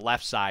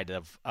left side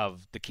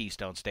of the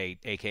Keystone State,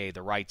 aka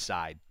the right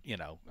side.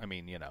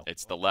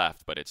 It's the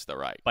left, but it's the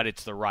right. But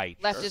it's the right.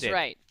 Left is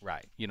right.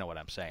 Right. You know what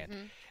I'm saying.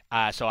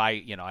 Mm-hmm. So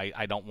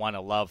I don't want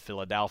to love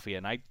Philadelphia,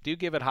 and I do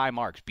give it high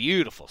marks.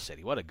 Beautiful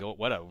city. What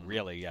a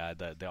really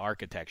the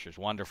architecture is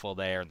wonderful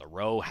there, and the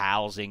row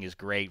housing is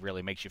great.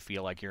 Really makes you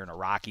feel like you're in a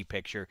Rocky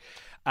picture.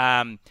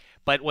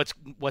 But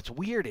what's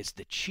weird is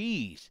the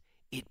cheese.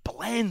 It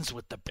blends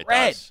with the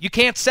bread. You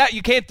can't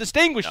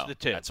distinguish the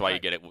two. That's why you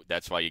get it.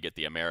 That's why you get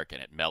the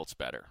American. It melts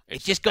better.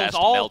 It just goes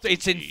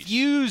it's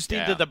infused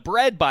into the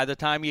bread by the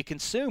time you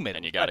consume it.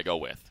 And you got to go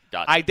with.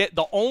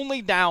 The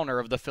only downer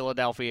of the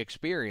Philadelphia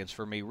experience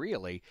for me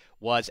really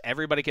was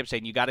everybody kept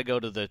saying you got to go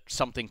to the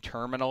something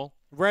terminal.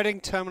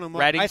 Reading Terminal.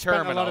 I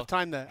spent a lot of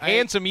time there.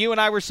 Handsome, you and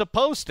I were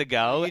supposed to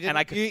go,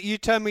 and you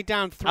turned me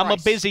down thrice. I'm a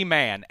busy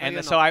man,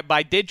 and so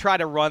I did try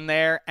to run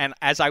there. And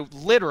as I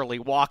literally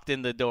walked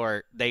in the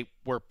door, they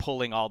were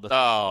pulling all the.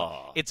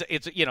 Oh, it's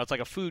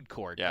like a food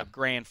court, a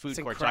grand food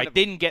court. Incredible. So I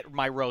didn't get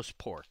my roast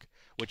pork,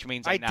 which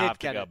means I now have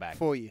to go back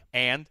for you.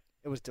 And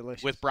it was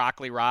delicious with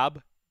broccoli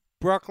rabe,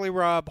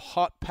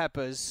 hot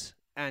peppers,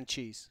 and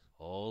cheese.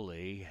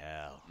 Holy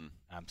hell!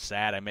 I'm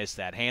sad I missed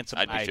that. Handsome,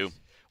 I'd be too.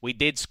 We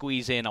did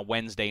squeeze in a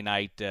Wednesday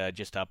night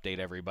just to update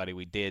everybody.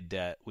 We did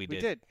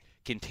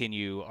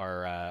continue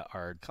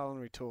our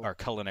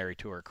culinary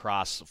tour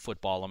across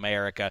Football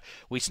America.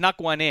 We snuck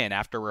one in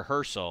after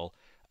rehearsal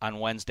on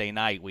Wednesday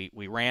night.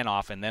 We ran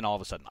off, and then all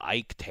of a sudden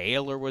Ike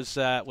Taylor was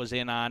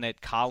in on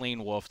it.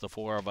 Colleen Wolfe, the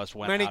four of us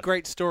went. Many out.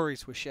 Great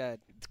stories were shared.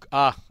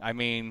 I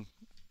mean,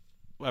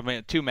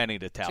 too many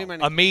to tell.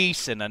 A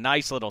Meese and a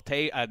nice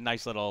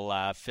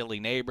little Philly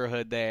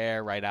neighborhood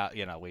there, right out.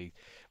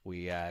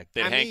 Did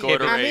Hank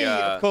order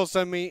of course,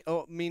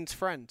 means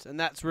friend, and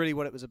that's really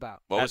what it was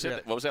about. What was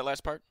it? What was that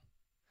last part?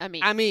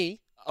 Ami.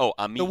 Oh,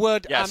 ami. The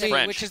word yes, ami,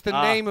 French. which is the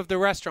name of the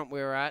restaurant we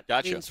were at,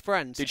 gotcha. means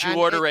friends. Did you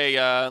order a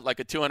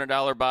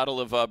 $200 bottle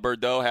of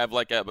Bordeaux? Have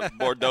like a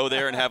Bordeaux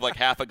there and have like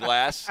half a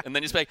glass, and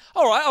then you say,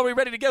 "All right, are we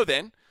ready to go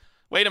then?"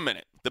 Wait a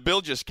minute. The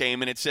bill just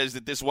came, and it says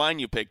that this wine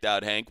you picked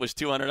out, Hank, was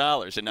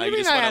 $200, and now you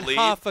just want to leave.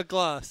 Half a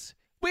glass.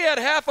 We had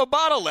half a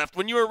bottle left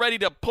when you were ready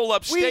to pull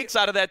up steaks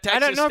out of that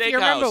Texas steakhouse. I don't know if you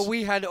remember,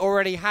 we had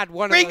already had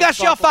one Bring of those us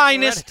your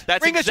finest.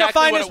 That's Bring exactly us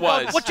your finest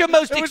what it was. What's your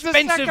most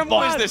expensive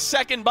bottle? It was the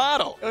second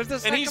bottle. It was the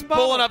second and he's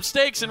bottle. pulling up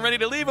steaks and ready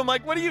to leave. I'm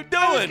like, what are you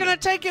doing? I was going to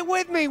take it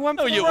with me.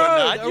 No, you were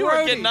not. You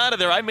were getting out of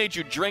there. I made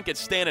you drink it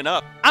standing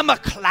up. I'm a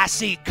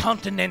classy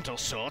continental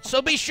sort,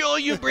 so be sure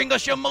you bring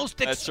us your most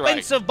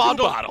expensive right.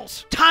 bottle. 2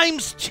 bottles.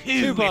 Times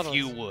two if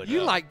you would.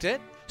 You liked it.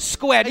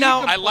 Square.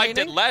 Now I liked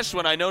it less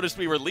when I noticed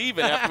we were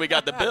leaving after we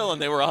got the bill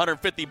and they were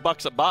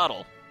 $150 a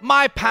bottle.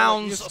 My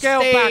pounds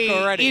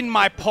stay in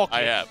my pocket.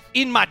 I have.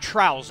 In my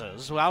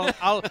trousers. Well,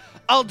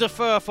 I'll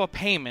defer for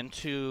payment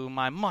to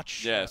my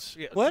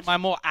my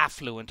more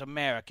affluent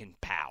American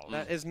pals.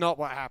 That is not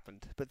what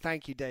happened. But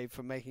thank you, Dave,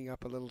 for making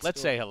up a little Let's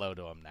story. say hello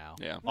to him now.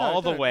 Yeah.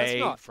 All the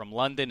way from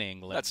London,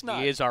 England.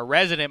 He is our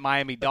resident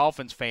Miami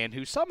Dolphins fan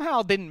who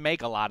somehow didn't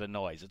make a lot of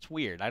noise. It's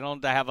weird. I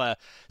don't have a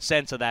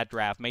sense of that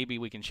draft. Maybe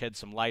we can shed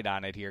some light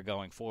on it here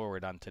going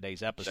forward on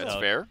today's episode. That's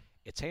fair.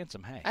 It's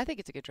Handsome Hank. I think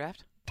it's a good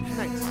draft.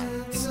 Thanks.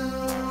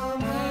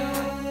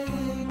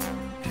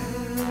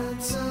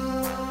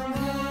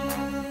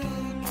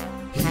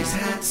 He's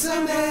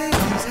handsome Hank.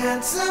 He's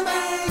handsome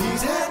Hank.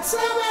 He's handsome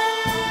Hank.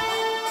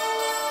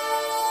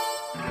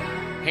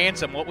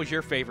 Handsome, what was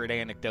your favorite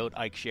anecdote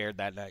Ike shared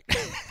that night?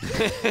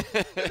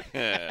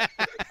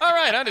 All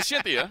right, on to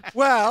Cynthia.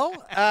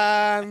 Well,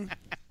 I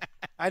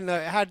don't know.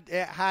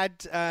 It had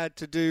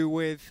to do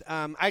with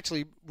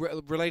actually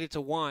related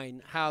to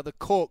wine. How the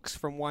corks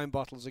from wine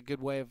bottles are a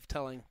good way of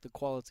telling the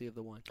quality of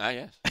the wine. Ah,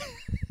 yes.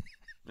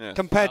 Yeah.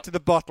 Compared to the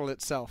bottle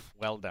itself.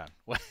 Well done.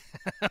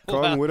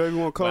 Call me whatever you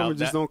want to call me.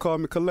 Just don't call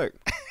me Collect.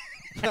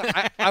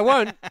 I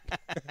won't.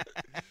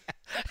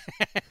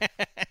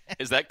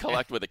 Is that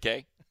Collect with a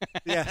K?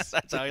 Yes.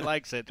 That's how he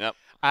likes it. Yep.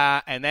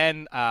 And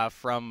then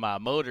from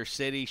Motor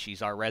City,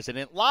 she's our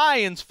resident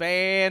Lions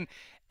fan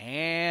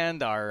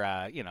and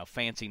our,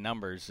 fancy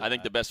numbers. I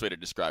think the best way to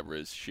describe her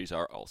is she's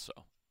our also.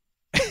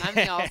 I'm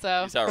the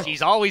also.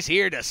 She's always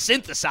here to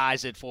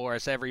synthesize it for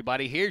us,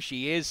 everybody. Here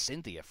she is,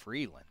 Cynthia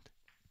Freeland.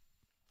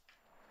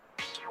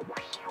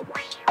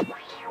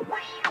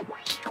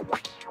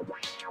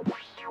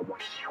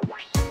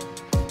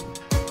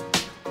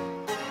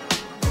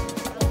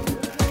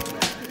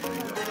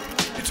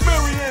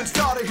 Marianne's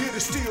daughter here to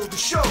steal the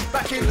show.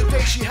 Back in the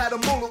day, she had a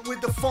mullet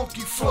with the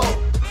funky flow.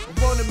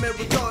 Running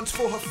marathons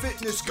for her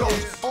fitness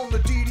goals. On the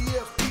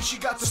DDFP, she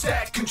got the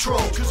stat control.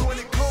 Cause when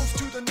it comes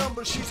to the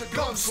numbers, she's a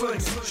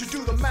gunslinger. She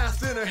do the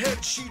math in her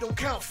head, she don't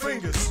count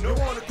fingers. No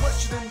one to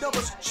question the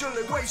numbers, she'll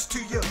lay waste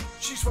to you.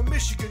 She's from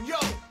Michigan, yo,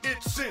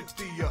 it's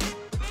Cynthia.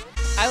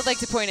 I would like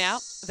to point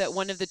out that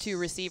one of the two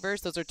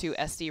receivers, those are two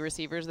SD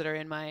receivers that are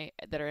in my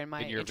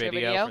your intro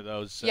video. For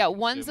those,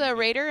 one's a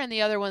Raider and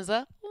the other one's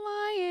a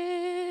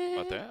Lion.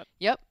 About that?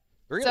 Yep.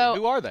 Really? So,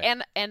 who are they?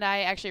 And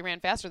I actually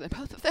ran faster than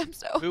both of them.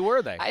 So who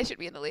were they? I should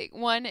be in the league.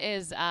 One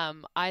is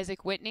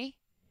Isaac Whitney,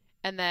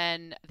 and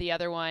then the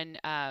other one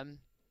I'm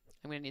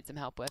going to need some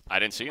help with. I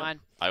didn't see him.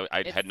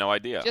 I had no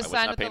idea. Just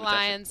signed with the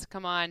Lions.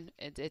 Come on,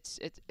 it's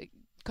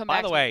come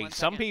back. By the way,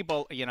 some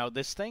people,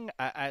 this thing,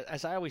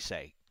 as I always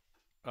say.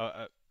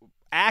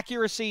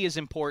 Accuracy is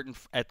important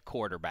at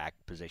quarterback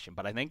position,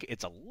 but I think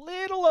it's a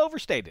little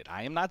overstated.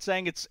 I am not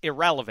saying it's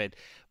irrelevant,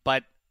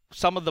 but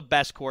some of the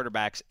best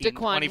quarterbacks in the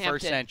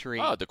 21st century.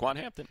 Oh, DeQuan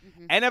Hampton.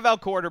 NFL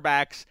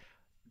quarterbacks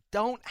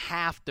don't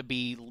have to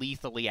be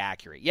lethally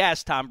accurate.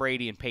 Yes, Tom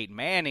Brady and Peyton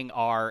Manning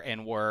are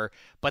and were,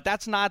 but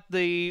that's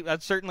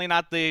certainly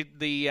not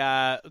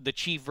the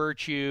chief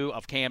virtue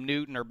of Cam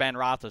Newton or Ben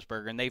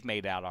Roethlisberger, and they've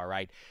made out all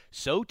right.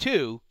 So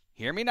too,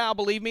 hear me now,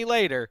 believe me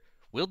later,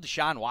 will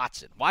Deshaun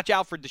Watson. Watch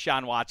out for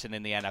Deshaun Watson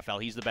in the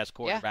NFL. He's the best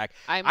quarterback.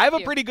 Yeah, I have a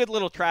pretty good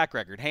little track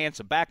record.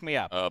 Handsome, back me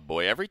up. Oh,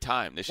 boy, every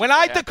time. When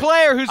I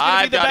declare who's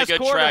going to be the best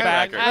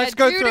quarterback. Let's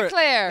go through it.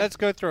 Let's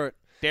go through it.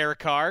 Derek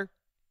Carr.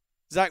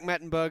 Zach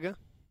Mettenberger.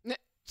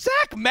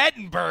 Zach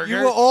Mettenberger? You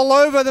were all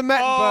over the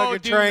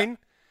Mettenberger train.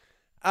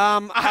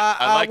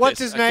 What's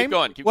his name? Keep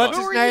going. What's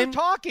his Who are name? you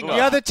talking The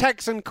about? other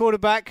Texan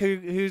quarterback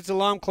whose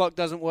alarm clock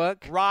doesn't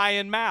work.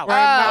 Ryan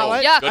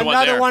Mallett. Yuck.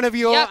 Another one of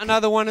your, Yuck.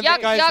 another one of Yuck,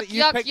 the guys yuck, that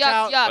you yuck, picked yuck,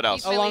 out yuck. What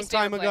else? a long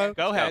time ago.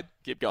 Go ahead.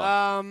 Keep going.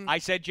 I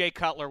said Jay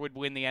Cutler would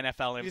win the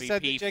NFL You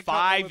said that MVP Jay Cutler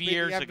 5 would be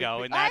years the ago,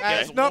 MVP. and that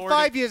It's gets not awarded.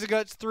 5 years ago.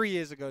 It's 3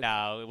 years ago.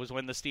 No, it was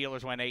when the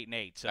Steelers went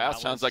 8-8. So that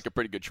sounds like a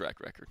pretty good track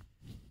record.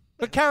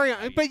 But carry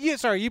on. But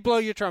you blow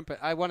your trumpet.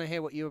 I want to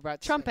hear what you were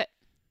about to Trumpet.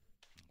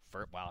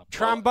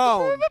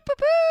 Trombone.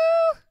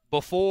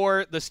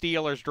 Before the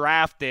Steelers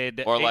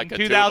drafted Or like in a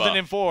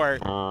 2004,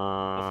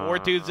 before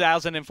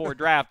 2004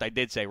 draft, I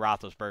did say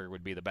Roethlisberger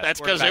would be the best. That's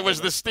because it was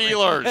the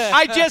Steelers.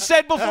 I just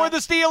said before the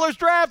Steelers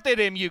drafted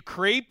him, you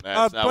creep.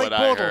 That's not Blake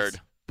what Bortles. I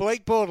heard.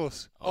 Blake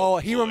Bortles. Oh,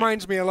 he boy.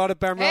 reminds me a lot of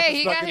Ben Hey,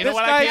 he Roethlisberger. got- You know This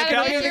what I guy's can't gonna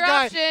tell be you? the Your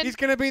guy. option. He's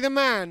going to be the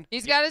man.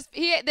 He's got his.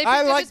 They picked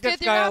I up like his this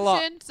fifth-year guy a lot.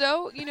 option,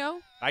 so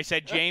I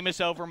said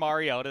Jameis over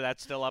Mariota.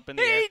 That's still up in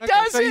the air.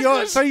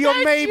 Okay, so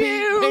you're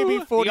maybe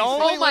 40. The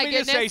only, Oh, my let me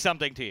just say goodness.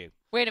 something to you.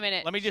 Wait a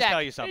minute. Let me just Shaq.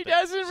 tell you something.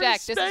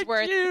 Shaq, this is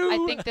worth.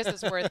 I think this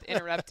is worth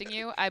interrupting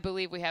you. I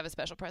believe we have a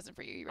special present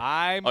for you.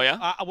 Oh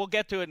yeah. We'll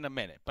get to it in a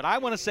minute, but I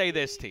want to say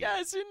this to you.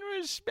 Doesn't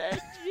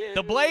respect you.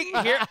 The Blake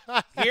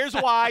here's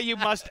why you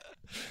must,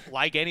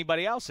 like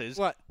anybody else's.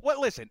 What?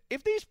 Listen,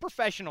 if these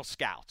professional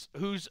scouts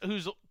whose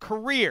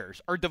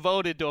careers are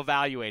devoted to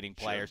evaluating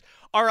players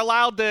are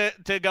allowed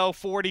to go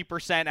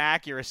 40%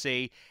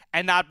 accuracy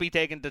and not be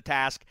taken to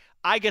task,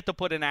 I get to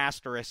put an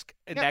asterisk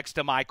next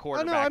to my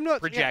quarterback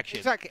projection.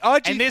 Yeah, exactly.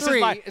 And this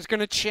is going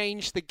to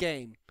change the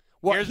game.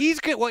 What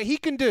he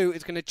can do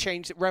is going to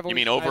change the revolution.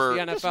 You mean over the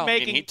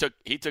NFL.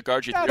 he took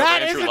RG3 over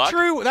That Andrew isn't Luck?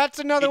 true. That's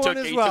another one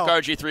as well.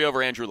 He took RG3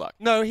 over Andrew Luck.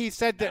 No, he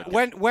said that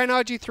when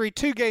RG3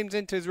 2 games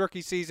into his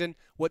rookie season,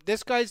 what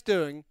this guy's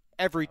doing,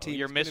 every team.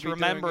 You're is gonna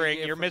be misremembering. doing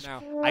a year from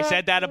now. I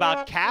said that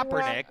about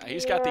Kaepernick.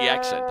 He's got the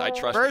accent. I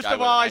trust. First the guy of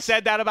with all, an I accent.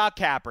 said that about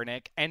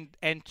Kaepernick,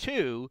 and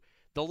two,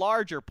 the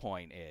larger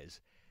point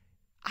is,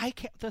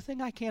 the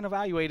thing I can't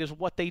evaluate is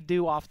what they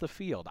do off the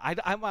field.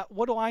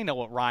 What do I know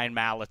what Ryan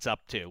Mallett's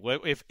up to?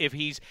 If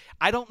he's,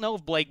 I don't know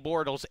if Blake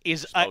Bortles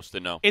is supposed to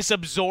know. Is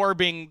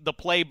absorbing the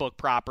playbook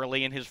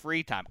properly in his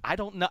free time. I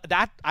don't know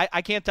that.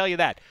 I can't tell you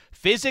that.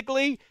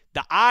 Physically,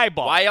 the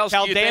eyeball. Why else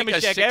tell do you think a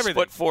Damashek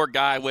everything. 6'4"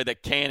 guy with a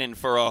cannon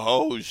for a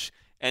hose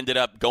ended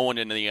up going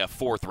into the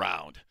fourth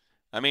round?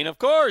 I mean, of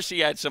course he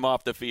had some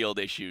off-the-field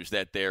issues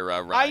that they're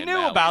Ryan I knew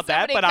Mallett. about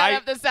that, but I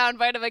have the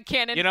soundbite of a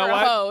cannon for a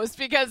hose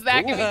because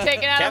that can be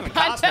taken out of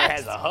context. Kevin Costner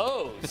has a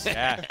hose.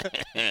 Yeah.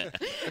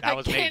 That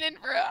was cannon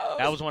for a hose.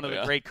 That was one of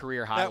the great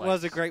career highlights. That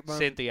was a great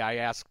moment. Cynthia, I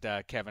asked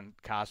Kevin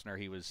Costner.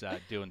 He was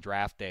doing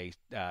draft day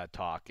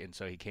talk, and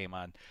so he came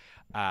on.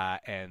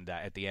 And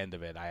at the end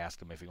of it, I asked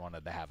him if he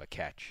wanted to have a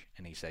catch,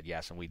 and he said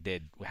yes, and we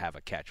did have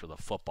a catch with a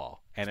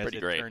football. And as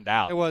it turned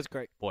out, it was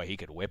great. Boy, he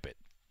could whip it.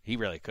 He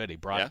really could. He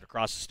brought it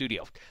across the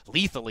studio.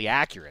 Lethally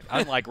accurate,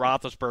 unlike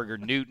Roethlisberger,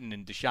 Newton,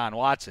 and Deshaun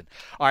Watson.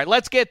 All right,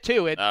 let's get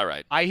to it. All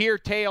right. I hear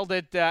tailed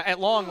it at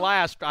long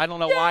last. I don't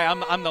know why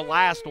I'm the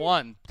last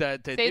one to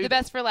Save the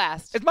best for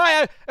last. It's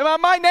my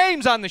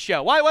name's on the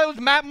show. Why was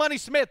Matt Money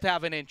Smith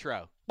have an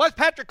intro? Why's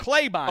Patrick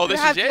Claybon? Oh, this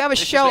is it? You have a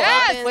show.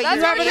 Yes, Wait, that's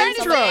you have what an you're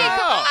intro. saying.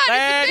 Come on,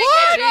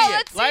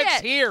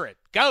 Let's hear it.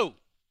 Go.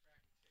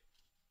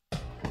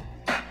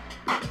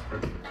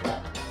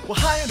 Well,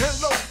 hi and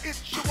hello,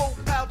 it's your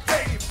old pal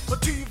Dave. A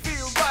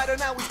TV writer,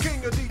 now he's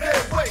king of the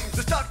airwaves.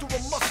 The doctor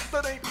of must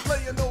that ain't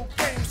playing no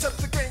games. Except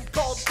the game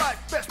called life,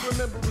 best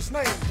remember his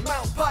name.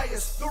 Mount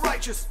Pius, the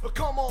righteous, but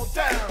come on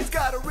down. He's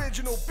got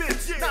original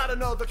bits, not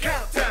another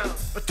countdown.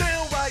 A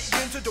downright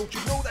ninja, don't you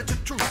know that's the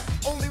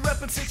truth? Only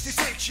reppin'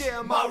 66,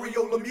 yeah,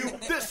 Mario Lemieux.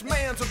 This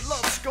man's a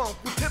love skunk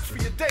with tips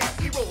for your date.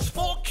 He rolls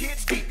 4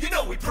 kids deep, you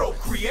know he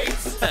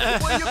procreates.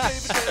 Well, your baby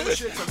Dave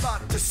Shakes a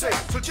lot to say,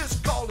 so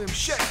just call him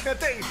Shaq. Now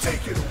Dave,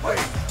 take it away.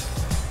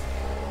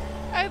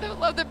 I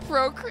love the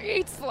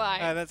procreates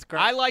line. That's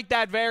great. I like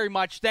that very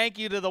much. Thank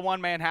you to the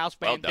one-man house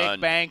band, Well done.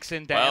 Dick Banks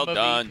and Well Emma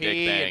done, VP Dick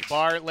and Banks.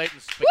 Bartlett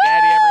and Spaghetti,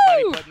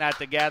 everybody putting that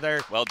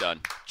together. Well done.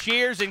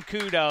 Cheers and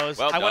kudos.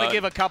 Well I want to done.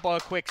 give a couple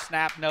of quick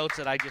snap notes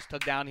that I just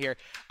took down here.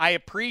 I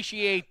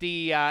appreciate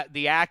the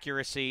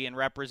accuracy in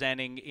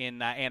representing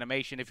in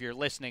animation. If you're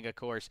listening, of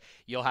course,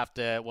 you'll have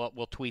to.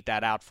 We'll tweet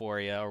that out for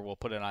you, or we'll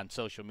put it on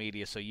social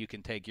media so you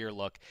can take your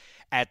look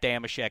at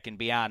Damashek and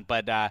beyond.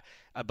 But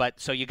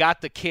so you got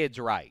the kids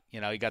right.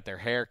 You know, you got their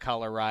hair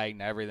color right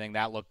and everything.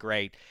 That looked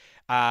great.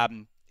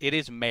 It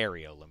is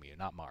Mario Lemieux,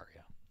 not Mario.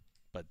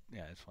 But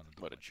yeah, it's fun.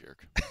 What a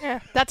jerk.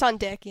 Yeah, that's on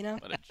Dick, you know.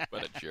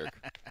 What a jerk.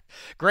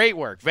 Great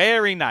work.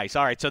 Very nice.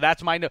 All right, so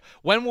that's my note.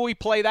 When will we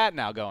play that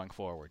now going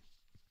forward?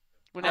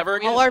 Never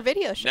again. All our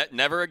video shows.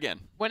 Never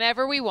again.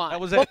 Whenever we want.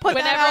 That was We'll it. put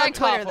Whenever that I on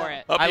call Twitter, for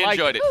though. it. Hope you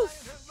enjoyed it.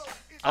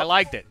 I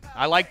liked it.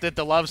 I liked it.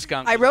 The love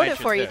skunk. I was wrote it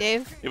mentioned for you, too.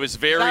 Dave. It was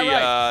very,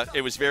 right?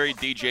 it was very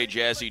DJ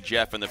Jazzy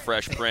Jeff and the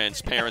Fresh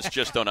Prince. Parents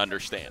just don't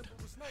understand.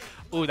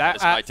 Ooh,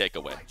 That's my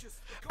takeaway.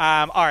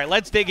 All right,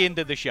 let's dig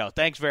into the show.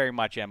 Thanks very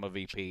much, Emma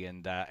VP,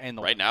 and the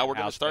Right now, we're going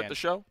to house start band. the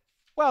show.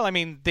 Well, I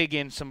mean, dig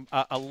in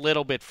a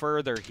little bit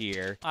further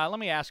here. Let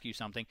me ask you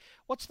something.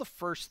 What's the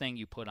first thing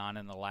you put on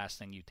and the last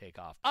thing you take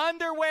off?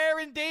 Underwear,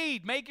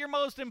 indeed. Make your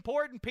most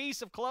important piece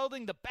of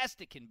clothing the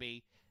best it can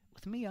be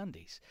with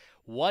MeUndies.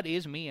 What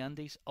is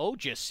MeUndies? Oh,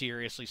 just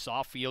seriously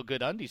soft,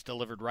 feel-good undies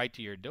delivered right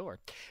to your door.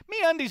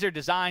 MeUndies are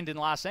designed in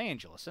Los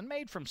Angeles and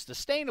made from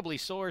sustainably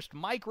sourced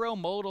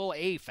micro-modal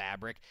A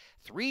fabric,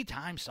 3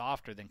 times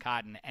softer than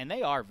cotton, and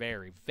they are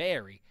very,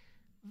 very,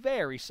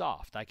 very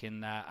soft. I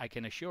can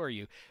assure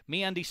you.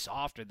 MeUndies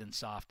softer than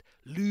soft.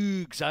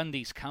 Lugs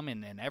undies come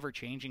in an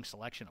ever-changing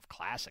selection of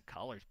classic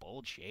colors,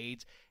 bold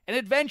shades, and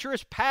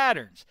adventurous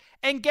patterns.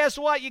 And guess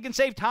what? You can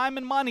save time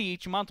and money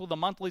each month with a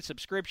monthly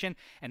subscription.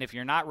 And if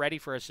you're not ready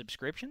for a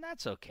subscription,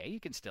 that's okay. You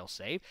can still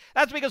save.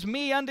 That's because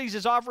MeUndies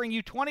is offering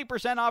you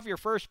 20% off your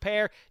first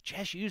pair.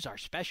 Just use our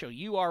special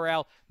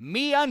URL,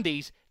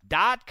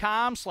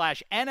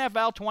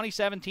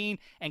 MeUndies.com/NFL2017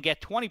 and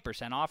get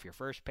 20% off your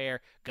first pair.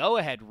 Go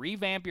ahead,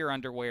 revamp your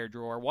underwear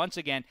drawer. Once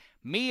again,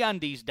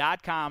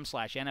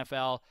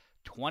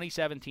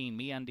 MeUndies.com/NFL2017,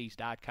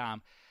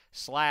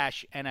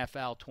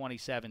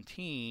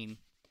 MeUndies.com/NFL2017.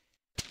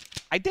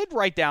 I did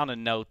write down a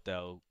note,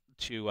 though,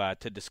 to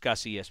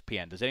discuss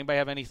ESPN. Does anybody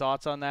have any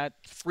thoughts on that?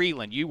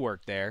 Freeland, you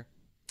work there.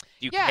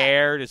 Do you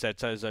care?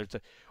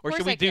 Or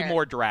should we do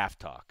more draft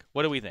talk?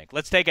 What do we think?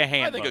 Let's take a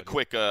hand. I think a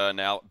quick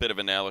bit of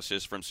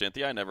analysis from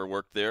Cynthia. I never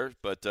worked there,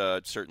 but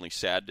it's certainly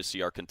sad to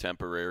see our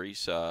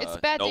contemporaries it's a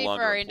bad no day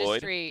longer for our employed.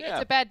 industry. Yeah.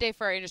 It's a bad day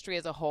for our industry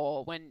as a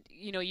whole. When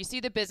you see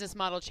the business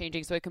model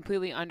changing, so I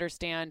completely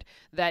understand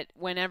that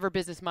whenever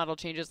business model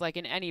changes, like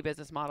in any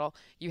business model,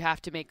 you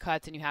have to make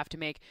cuts and you have to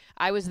make.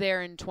 I was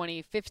there in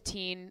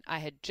 2015. I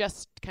had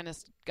just kind of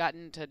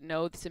gotten to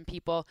know some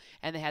people,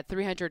 and they had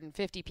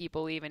 350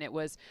 people leave, and it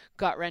was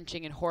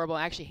gut-wrenching and horrible.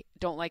 I actually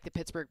don't like the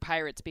Pittsburgh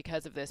Pirates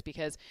because of this,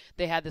 because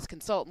they had this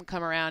consultant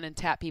come around and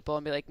tap people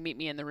and be like, meet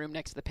me in the room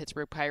next to the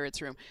Pittsburgh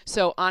Pirates room.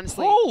 So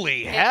honestly,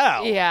 holy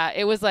hell, yeah,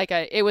 it was like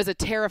it was a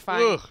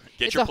terrifying. Ugh.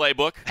 Get your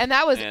playbook. And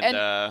that was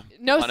no,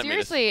 wanted me to-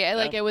 seriously,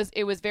 like yeah.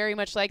 it was very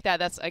much like that.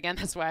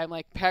 That's why I'm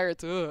like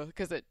Pirates,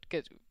 because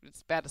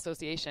it's bad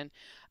association.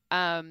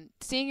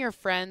 Seeing your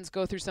friends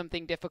go through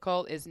something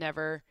difficult is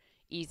never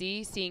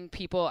easy. Seeing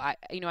people, I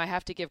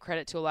have to give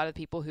credit to a lot of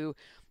people who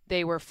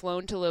they were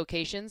flown to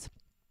locations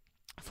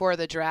for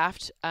the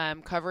draft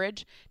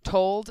coverage,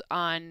 told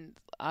on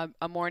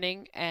a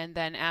morning, and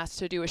then asked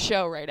to do a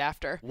show right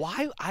after.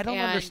 Why? I don't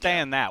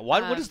understand that.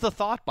 What is the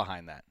thought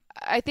behind that?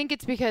 I think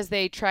it's because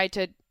they tried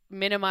to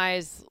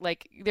minimize,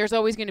 like, there's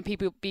always going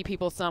to be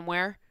people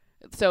somewhere.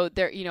 So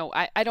there,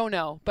 I don't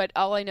know, but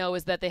all I know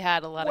is that they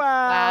had a lot of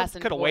class.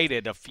 Could have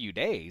waited a few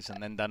days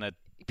and then done it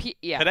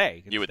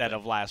today instead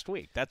of last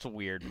week. That's a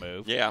weird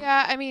move.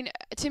 Yeah. I mean,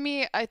 to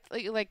me, I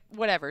like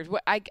whatever.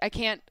 I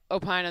can't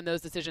opine on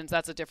those decisions.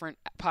 That's a different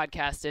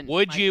podcast. And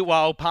would you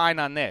opine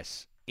on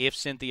this? If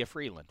Cynthia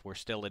Freeland were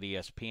still at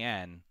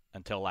ESPN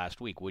until last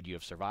week, would you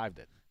have survived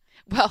it?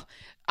 Well,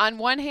 on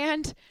one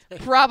hand,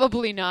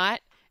 probably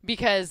not.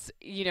 Because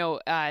they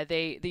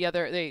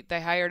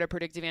hired a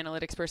predictive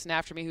analytics person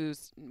after me who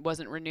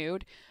wasn't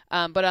renewed,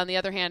 but on the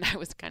other hand, I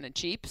was kind of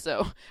cheap,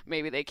 so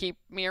maybe they keep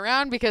me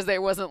around because there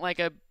wasn't like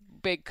a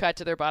big cut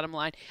to their bottom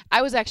line.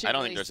 I don't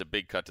think there's a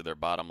big cut to their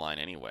bottom line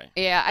anyway.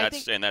 Yeah,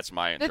 that's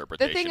my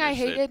interpretation. The thing I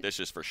hated, this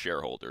is for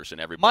shareholders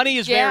and everybody. Money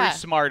is very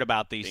smart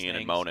about these things.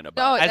 And moaning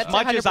about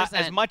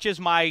as much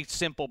as my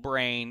simple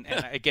brain,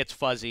 and it gets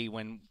fuzzy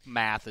when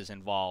math is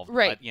involved,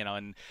 right? But,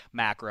 and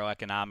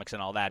macroeconomics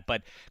and all that.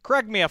 But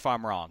correct me if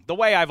I'm wrong. The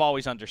way I've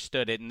always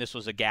understood it, and this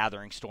was a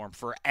gathering storm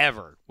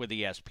forever with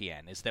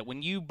ESPN, is that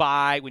when you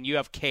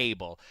have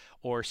cable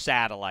or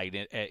satellite,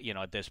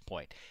 at this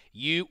point,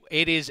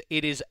 it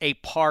is a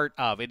part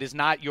of. It is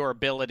not your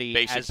ability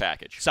basic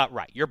package.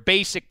 Right, your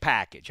basic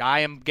package.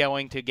 I am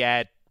going to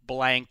get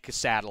blank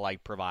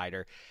satellite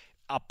provider.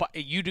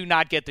 You do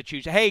not get to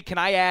choose. Hey, can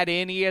I add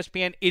in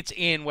ESPN? It's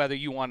in whether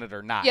you want it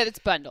or not. Yeah, it's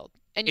bundled.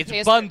 And it's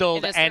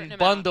bundled, and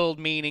bundled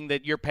meaning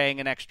that you're paying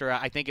an extra.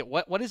 I think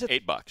what is it?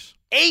 $8.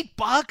 $8?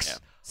 Yeah.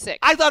 $6.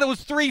 I thought it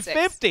was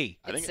 $3.50.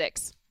 It's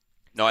 $6.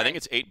 No, I think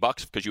it's $8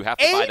 because you have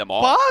to buy them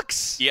all. $8?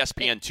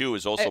 ESPN2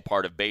 is also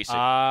part of basic.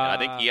 And I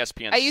think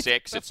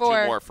ESPN6, it's 2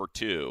 more for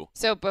 2.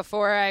 So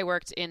before I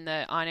worked in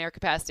the on-air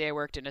capacity, I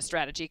worked in a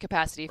strategy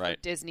capacity for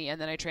right. Disney, and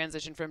then I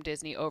transitioned from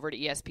Disney over to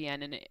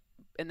ESPN,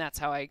 and that's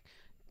how I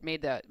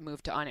made the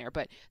move to on-air.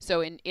 But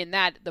so in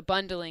that, the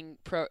bundling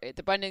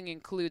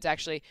includes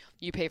actually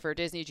you pay for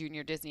Disney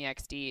Junior, Disney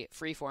XD,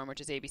 Freeform, which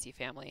is ABC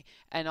Family,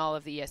 and all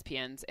of the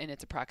ESPNs, and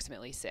it's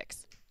approximately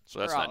 $6. So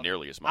that's not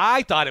nearly as much.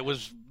 I thought it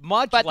was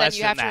much less than that. But then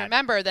you have to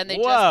remember, then they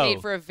just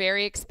paid for a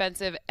very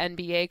expensive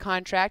NBA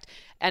contract.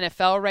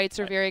 NFL rights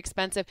are very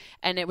expensive,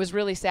 and it was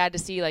really sad to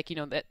see,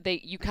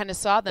 that you kind of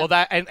saw them. Well,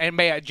 that and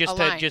may I just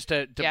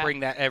to bring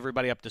that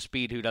everybody up to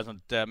speed who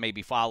doesn't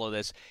maybe follow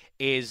this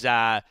is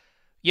the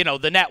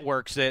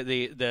networks,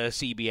 the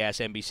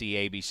CBS,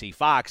 NBC, ABC,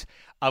 Fox,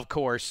 of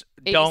course,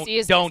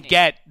 don't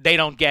get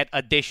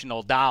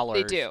additional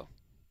dollars. They do.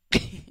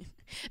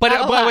 But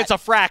it's a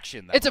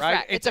fraction, though, it's a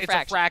right? It's a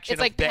fraction. It's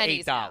like of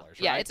pennies the $8, now. right?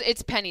 Yeah,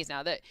 it's pennies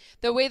now.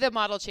 The way the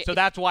model changed. So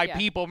that's why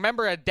people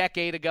remember a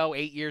decade ago,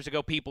 8 years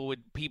ago,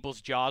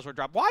 people's jaws were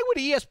dropped. Why would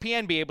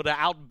ESPN be able to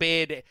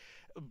outbid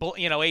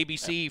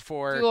ABC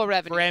for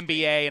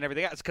NBA and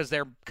everything else?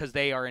 Because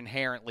they are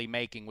inherently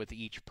making with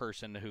each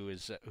person who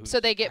so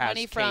they get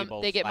money from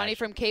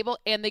cable,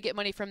 and they get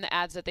money from the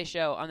ads that they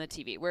show on the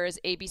TV. Whereas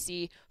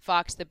ABC,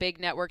 Fox, the big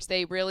networks,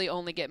 they really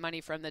only get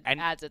money from the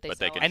ads that they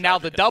sell. And now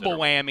the double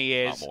whammy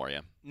is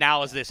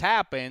now as this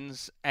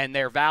happens and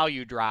their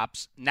value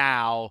drops,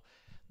 now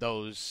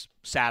those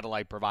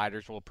satellite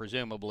providers will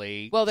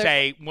presumably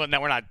say, well, no,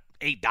 we're not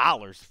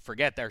 $8.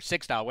 Forget their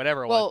 $6,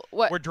 whatever it was.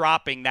 We're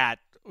dropping that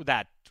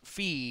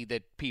fee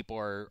that people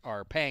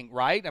are paying,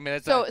 right? I mean,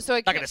 it's not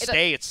going to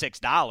stay at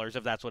 $6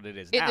 if that's what it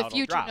is in now. the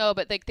future. No,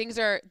 but things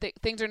are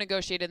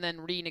negotiated and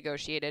then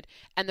renegotiated.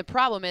 And the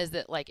problem is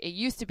that it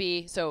used to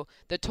be, so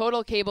the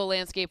total cable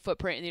landscape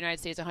footprint in the United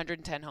States,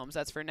 110 homes.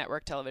 That's for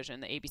network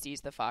television, the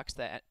ABCs, the Fox,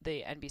 the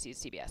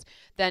NBCs, CBS.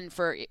 Then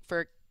for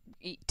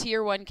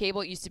Tier 1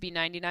 cable, it used to be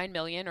 99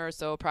 million or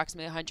so,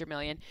 approximately 100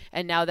 million,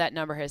 and now that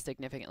number has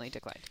significantly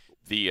declined.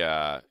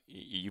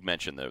 You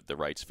mentioned the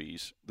rights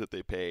fees that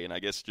they pay, and I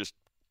guess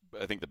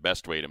I think the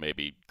best way to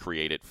maybe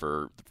create it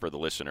for the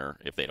listener,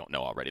 if they don't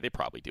know already, they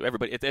probably do.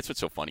 Everybody, that's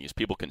what's so funny is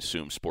people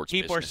consume sports.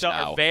 People business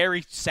now are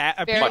very sad.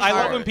 I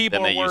love when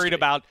people are worried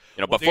about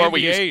before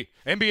the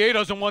NBA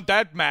doesn't want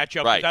that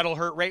matchup. Right. That'll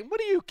hurt rate. What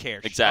do you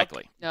care?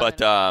 Exactly. No,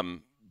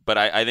 but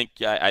I think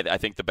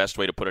the best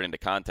way to put it into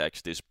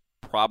context is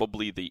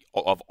probably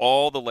of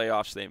all the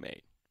layoffs they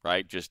made.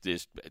 Right, just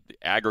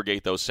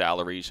aggregate those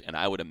salaries, and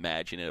I would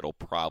imagine it'll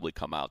probably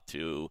come out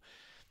to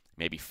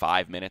maybe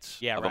 5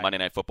 minutes of a Monday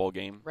Night Football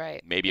game, right?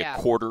 Maybe a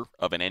quarter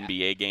of an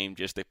NBA game.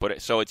 Just they put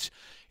it. So it's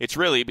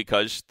really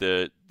because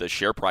the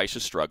share price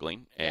is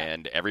struggling,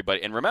 and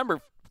everybody. And remember,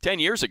 10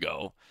 years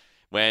ago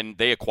when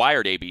they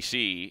acquired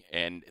ABC,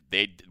 and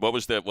what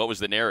was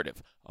the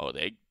narrative? Oh,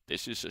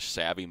 this is a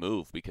savvy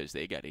move because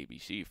they got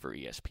ABC for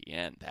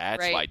ESPN.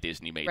 That's why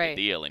Disney made the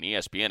deal, and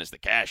ESPN is the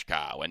cash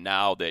cow. And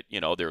now that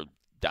they're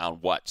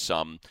down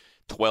some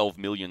 12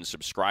 million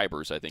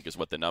subscribers, I think is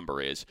what the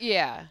number is.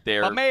 Yeah.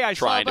 They're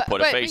trying to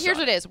put a face on it. But here's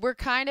what it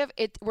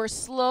is. We're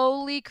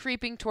slowly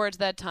creeping towards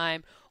that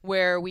time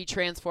where we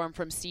transform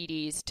from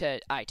CDs to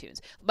iTunes.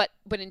 But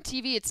in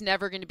TV, it's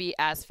never going to be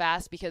as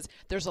fast because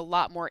there's a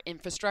lot more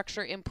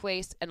infrastructure in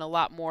place and a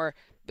lot more,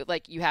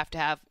 like, you have to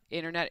have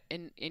internet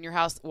in your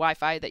house,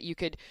 Wi-Fi that you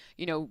could,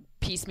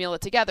 piecemeal it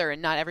together, and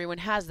not everyone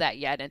has that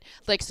yet. And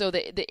so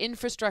the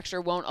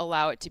infrastructure won't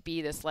allow it to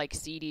be this like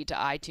CD to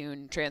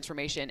iTunes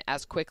transformation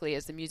as quickly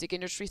as the music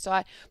industry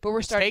saw it. But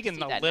we're starting to see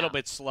that taking a little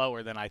bit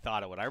slower than I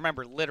thought it would. I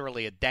remember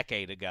literally a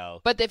decade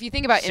ago. But if you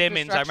think about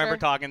Simmons, I remember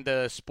talking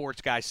to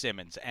sports guy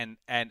Simmons and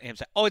him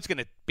saying, "Oh, it's going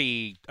to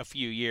be a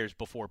few years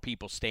before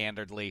people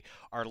standardly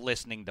are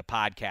listening to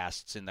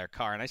podcasts in their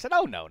car." And I said,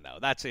 "Oh no,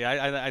 that's it.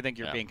 I think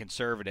you're being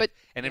conservative."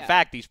 And in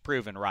fact, he's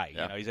proven right.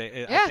 Yeah. I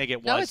think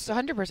it was. No, it's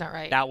 100%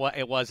 right.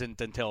 It wasn't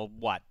until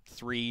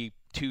 3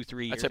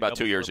 years. I'd say about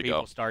 2 years ago.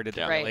 People started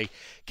to really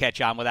catch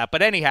on with that.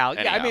 But anyhow,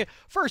 I mean,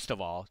 first of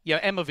all,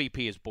 Emma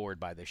VP is bored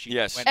by this. She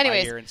went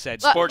by here and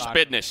said sports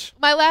business.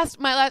 My last,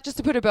 just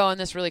to put a bow on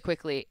this really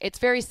quickly. It's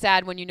very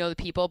sad when you know the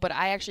people, but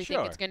I actually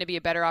think it's going to be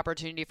a better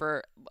opportunity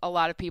for a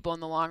lot of people in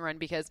the long run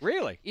because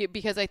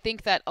I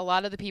think that a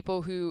lot of the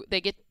people who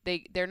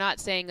they're not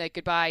saying like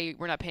goodbye,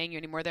 we're not paying you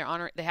anymore. They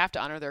have to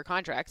honor their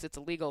contracts. It's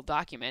a legal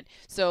document,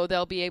 so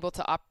they'll be able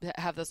to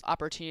have this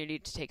opportunity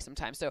to take some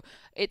time. So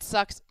it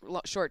sucks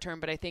short term,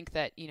 but I think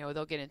that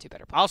they'll get into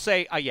better. I'll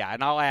say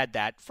and I'll add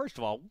that first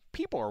of all,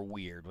 people are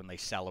weird when they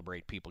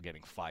celebrate people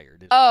getting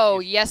fired.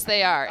 Yes,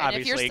 they are. And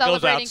if you're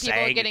celebrating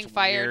people getting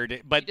fired,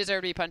 weird, but you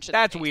deserve to be punched in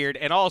that's the face. weird.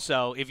 And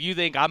also, if you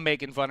think I'm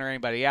making fun of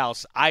anybody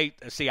else, I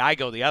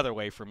go the other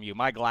way from you.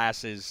 My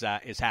glass is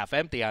half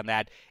empty on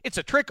that. It's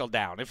a trickle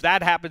down. If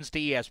that happens to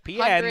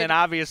ESPN, then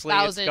obviously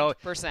it's going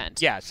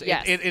 1,000%. Yes.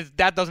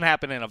 That doesn't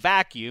happen in a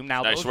vacuum.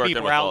 Now those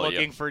people are out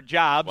looking for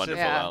jobs.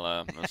 Wonderful.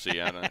 I'll see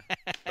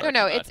you.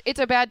 No, it's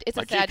a bad. It's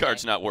my a sad key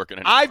card's day. not working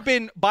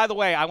anymore. By the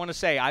way, I want to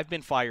say I've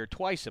been fired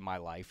twice in my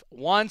life.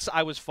 Once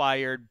I was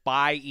fired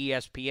by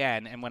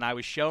ESPN, and when I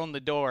was shown the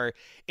door,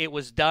 it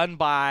was done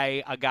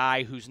by a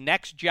guy whose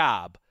next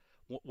job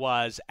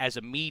was as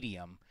a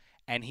medium,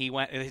 and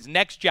his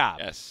next job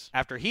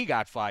after he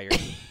got fired,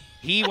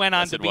 he went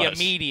on to be a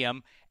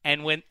medium.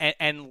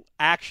 And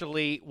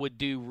actually would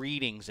do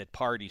readings at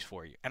parties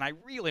for you. And I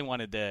really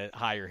wanted to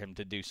hire him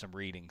to do some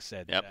readings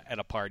at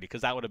a party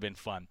because that would have been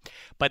fun.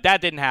 But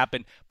that didn't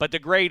happen. But the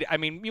grade, I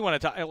mean, you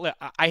want to talk,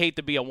 I hate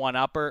to be a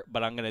one-upper,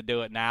 but I'm going to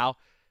do it now.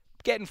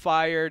 Getting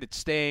fired, it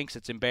stinks.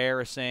 It's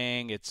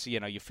embarrassing. It's,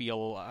 you feel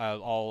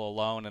all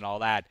alone and all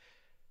that.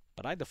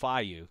 But I defy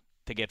you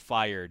to get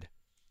fired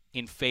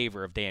in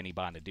favor of Danny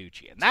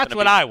Bonaduce. And that's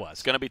what I was.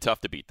 It's going to be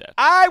tough to beat that.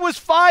 I was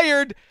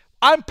fired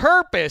on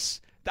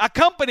purpose. A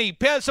company,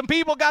 some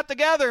people got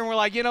together and were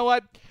like, you know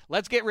what?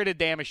 Let's get rid of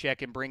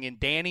Damashek and bring in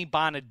Danny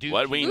Bonaduce.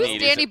 What we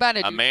need is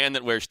a man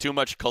that wears too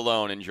much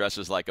cologne and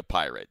dresses like a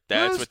pirate.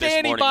 That's what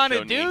this morning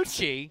show needs.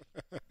 Should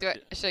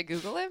I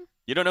Google him?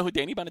 You don't know who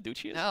Danny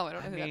Bonaduce is? No, I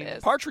don't know who that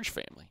is. Partridge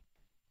Family.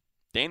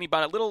 Danny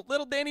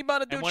little Danny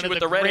Bonaduce and one of with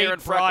the red hair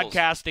and freckles.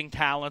 Broadcasting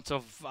talents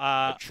of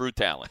a true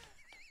talent.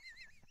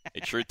 A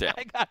true talent.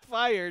 I got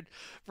fired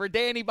for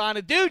Danny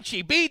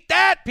Bonaduce. Beat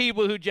that,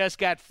 people who just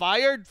got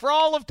fired. For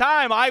all of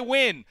time, I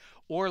win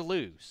or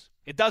lose.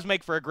 It does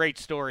make for a great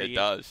story. It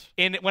does.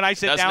 When I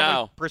sit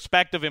down with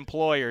prospective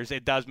employers,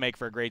 it does make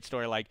for a great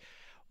story. Like,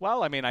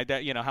 well, I mean,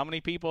 how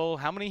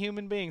many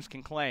human beings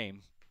can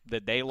claim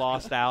that they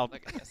lost out?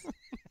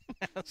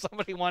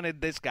 Somebody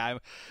wanted this guy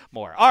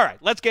more. All right,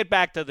 let's get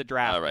back to the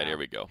draft. All right, here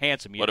we go.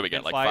 Handsome, what do we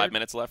got? Like 5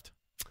 minutes left?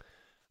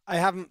 I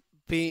haven't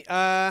been.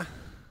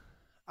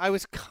 I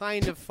was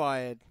kind of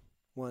fired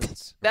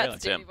once.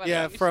 That's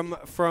yeah,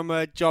 from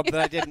a job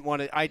that I didn't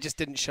want to. I just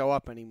didn't show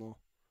up anymore,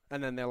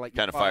 and then they're like,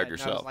 kind of fired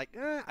yourself. I was like,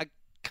 I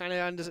kind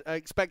of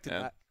expected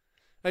that.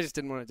 I just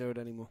didn't want to do it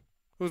anymore.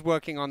 I was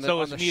working on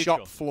the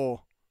shop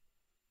floor.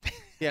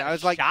 Yeah, I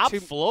was like shop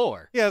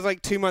floor. Yeah, I was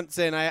like 2 months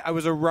in. I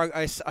was a rug.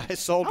 I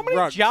sold rugs. How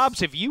many jobs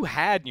have you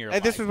had in your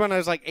life? This was when I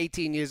was like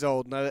 18 years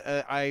old. And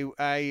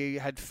I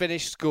had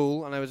finished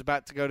school and I was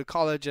about to go to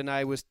college. And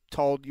I was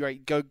told,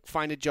 right, go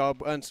find a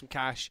job, earn some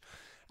cash.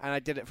 And I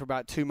did it for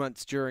about 2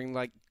 months during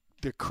like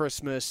the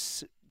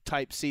Christmas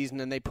type season.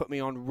 And they put me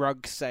on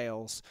rug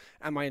sales.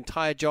 And my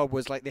entire job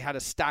was like they had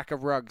a stack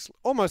of rugs,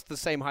 almost the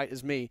same height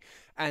as me,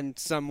 and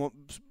some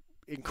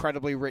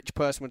incredibly rich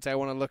person would say, I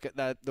want to look at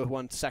the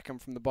 1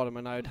 second from the bottom,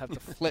 and I would have to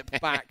flip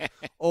back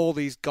all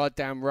these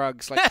goddamn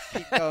rugs, like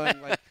keep going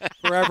like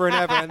forever and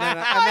ever, and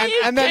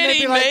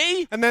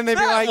then they'd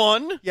be like,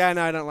 one? Yeah,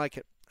 no, I don't like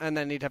it. And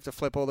then you'd have to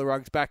flip all the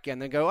rugs back again.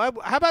 Then go,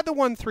 how about the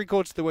one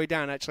 3/4 of the way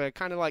down? Actually, I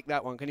kind of like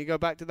that one. Can you go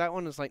back to that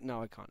one? It's like,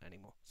 no, I can't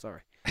anymore.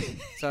 Sorry.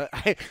 So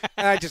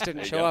I just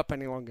didn't show up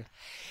any longer.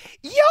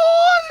 Your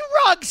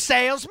rug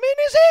salesman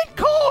is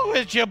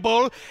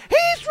incorrigible.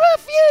 He's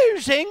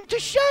refusing to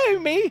show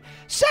me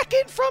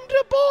second from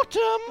the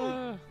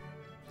bottom.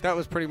 That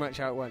was pretty much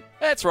how it went.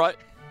 That's right.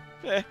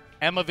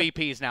 Emma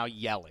VP is now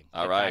yelling.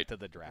 All right. Back to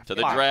the draft. To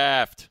the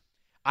draft.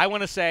 I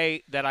want to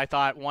say that I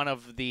thought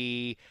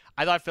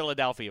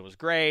Philadelphia was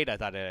great. I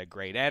thought it had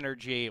great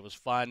energy. It was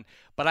fun.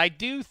 But I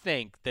do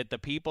think that the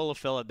people of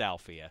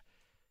Philadelphia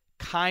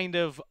kind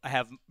of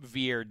have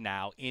veered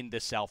now into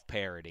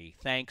self-parody,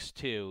 thanks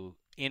to,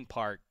 in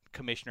part,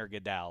 Commissioner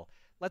Goodell.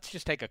 Let's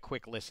just take a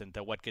quick listen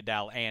to what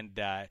Goodell and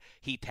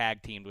he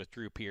tag-teamed with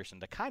Drew Pearson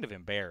to kind of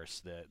embarrass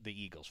the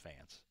Eagles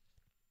fans.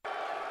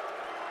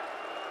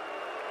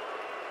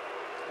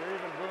 They're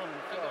even booing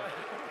themselves.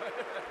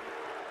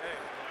 Hey,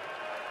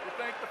 you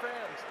thank the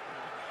fans.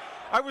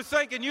 I was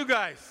thanking you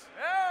guys.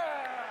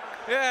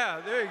 Yeah,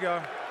 there you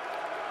go.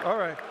 All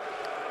right.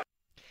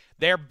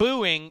 They're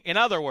booing. In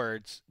other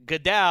words,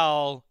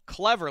 Goodell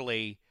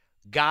cleverly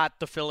got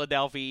the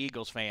Philadelphia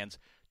Eagles fans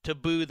to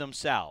boo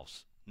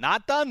themselves.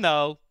 Not done,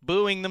 though.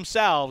 Booing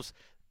themselves.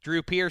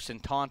 Drew Pearson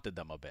taunted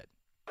them a bit.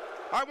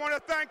 I want to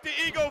thank the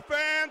Eagle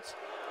fans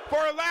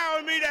for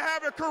allowing me to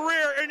have a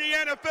career in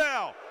the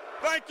NFL.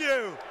 Thank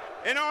you.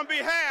 And on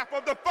behalf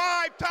of the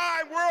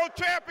 5-time world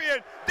champion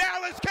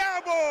Dallas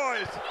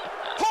Cowboys,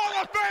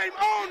 Hall of Fame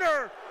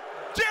owner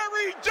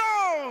Jerry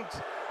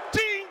Jones,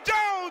 Gene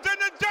Jones and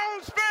the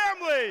Jones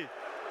family,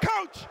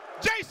 Coach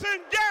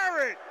Jason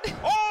Garrett,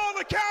 all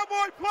the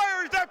Cowboy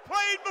players that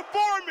played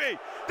before me,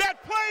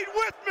 that played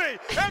with me,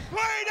 and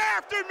played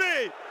after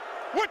me,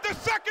 with the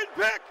second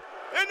pick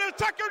and the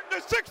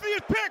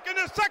 60th pick in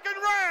the second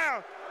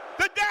round,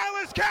 the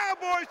Dallas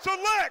Cowboys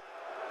select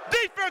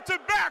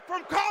defensive back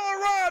from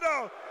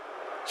Colorado,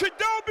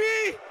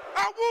 Chidobe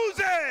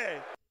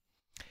Awuzie.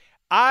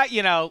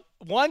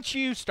 Once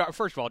you start,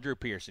 first of all, Drew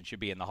Pearson should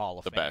be in the Hall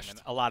of Fame. Best. And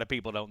a lot of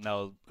people don't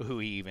know who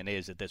he even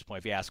is at this point.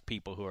 If you ask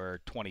people who are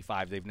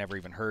 25, they've never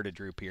even heard of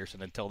Drew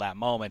Pearson until that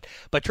moment.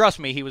 But trust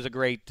me, he was a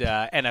great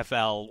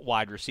NFL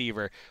wide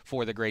receiver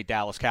for the great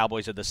Dallas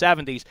Cowboys of the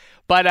 70s.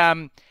 But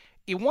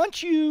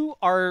once you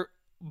are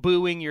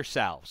booing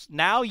yourselves,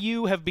 now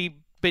you have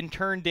been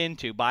turned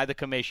into, by the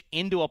commish,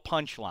 into a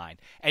punchline.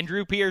 And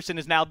Drew Pearson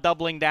is now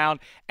doubling down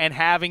and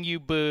having you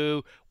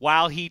boo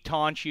while he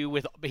taunts you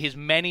with his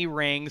many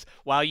rings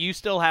while you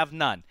still have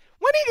none.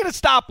 When are you going to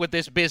stop with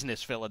this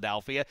business,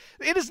 Philadelphia?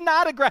 It is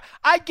not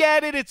I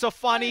get it. It's a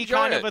funny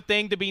kind of a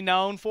thing to be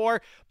known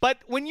for. But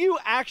when you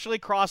actually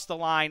cross the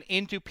line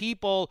into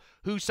people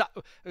who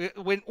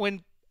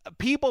when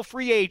people,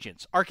 free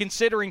agents, are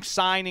considering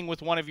signing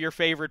with one of your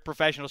favorite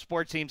professional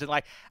sports teams and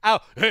like,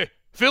 oh, hey,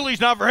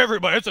 Philly's not for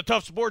everybody. It's a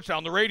tough sports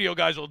town. The radio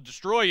guys will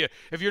destroy you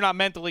if you're not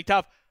mentally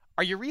tough.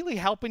 Are you really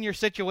helping your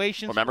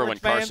situation? Remember when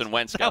Carson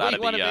Wentz got out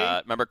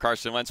of remember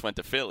Carson Wentz went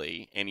to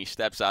Philly and he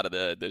steps out of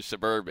the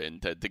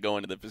Suburban to go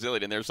into the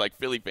facility and there's like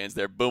Philly fans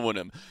there booing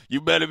him. You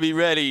better be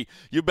ready.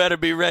 You better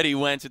be ready,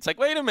 Wentz. It's like,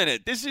 wait a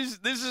minute. This is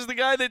the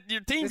guy that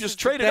your team just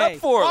traded up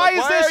for.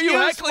 Why are you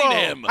heckling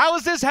him? How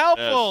is this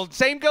helpful? Yes.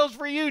 Same goes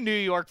for you, New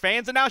York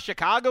fans, and now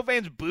Chicago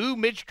fans boo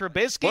Mitch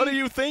Trubisky. What are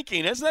you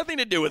thinking? It has nothing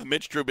to do with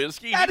Mitch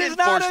Trubisky. He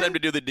didn't force them to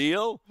do the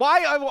deal.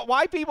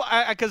 Why people?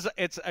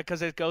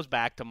 Because it goes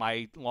back to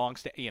my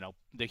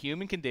the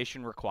human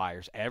condition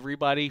requires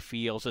everybody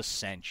feels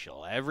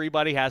essential.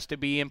 Everybody has to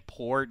be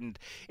important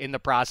in the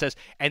process.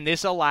 And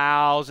this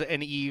allows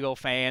an Eagle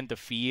fan to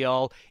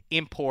feel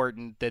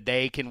important, that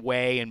they can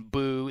weigh and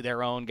boo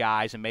their own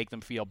guys and make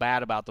them feel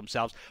bad about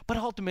themselves. But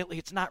ultimately,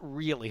 it's not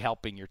really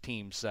helping your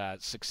team's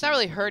succeed. It's not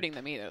really hurting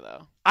them either,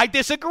 though. I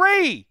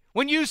disagree.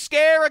 When you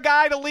scare a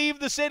guy to leave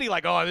the city,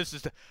 like, oh,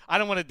 I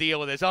don't want to deal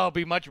with this. Oh, it'll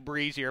be much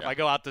breezier if I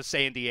go out to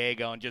San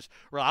Diego and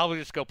I'll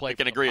just go play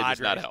for the Padres. It does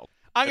not help.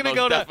 I'm going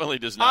to go definitely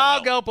does not I'll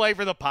help. go play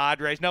for the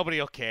Padres. Nobody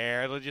will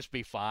care. It'll just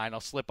be fine. I'll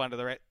slip under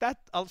the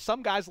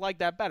some guys like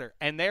that better.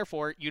 And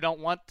therefore, you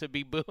don't want to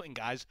be booing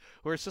guys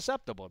who are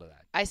susceptible to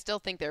that. I still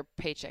think their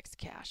paychecks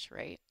cash,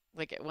 right?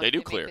 Like they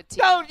do clear.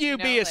 Don't you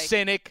be a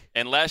cynic.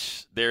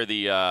 Unless they're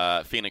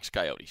the Phoenix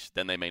Coyotes,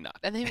 then they may not.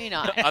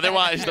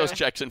 Otherwise, those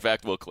checks, in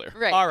fact, will clear.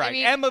 Right. All right.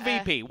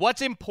 MVP.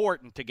 What's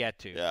important to get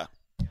to? Yeah.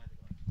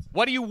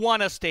 What do you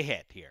want us to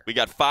hit here? We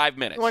got 5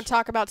 minutes. You want to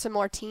talk about some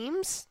more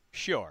teams?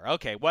 Sure.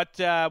 Okay. What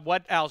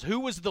else? Who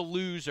was the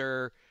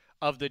loser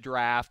of the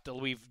draft?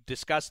 We've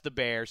discussed the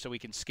Bears, so we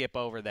can skip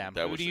over them.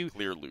 That was the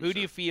clear loser. Who do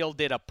you feel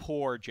did a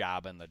poor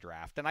job in the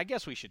draft? And I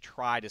guess we should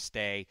try to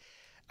stay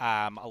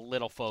a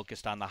little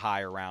focused on the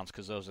higher rounds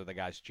because those are the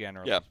guys,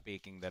 generally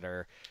speaking, that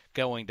are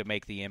going to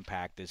make the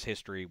impact, as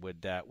history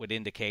would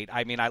indicate.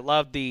 I mean, I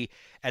love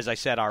as I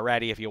said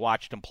already, if you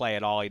watched him play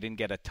at all, he didn't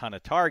get a ton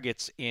of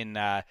targets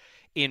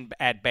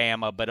at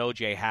Bama, but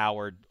O.J.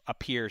 Howard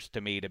appears to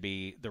me to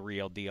be the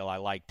real deal. I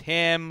liked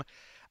him.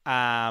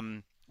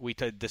 We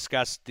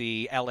discussed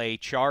the L.A.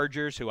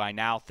 Chargers, who I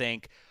now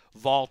think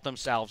vault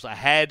themselves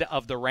ahead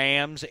of the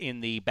Rams in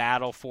the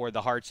battle for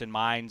the hearts and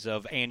minds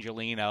of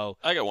Angelino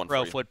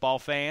pro football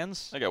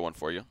fans. I got one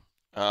for you.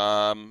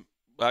 Actually,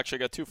 I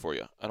got two for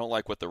you. I don't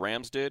like what the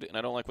Rams did, and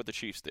I don't like what the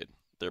Chiefs did.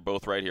 They're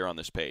both right here on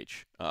this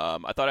page.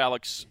 I thought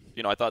Alex,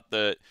 I thought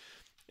that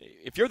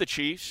if you're the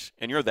Chiefs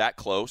and you're that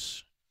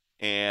close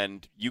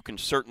and you can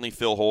certainly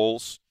fill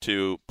holes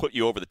to put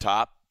you over the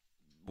top,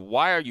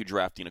 why are you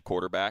drafting a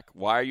quarterback?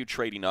 Why are you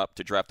trading up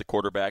to draft a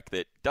quarterback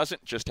that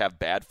doesn't just have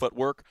bad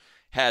footwork?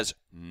 has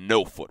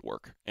no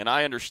footwork. And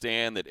I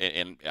understand that,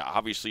 and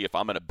obviously if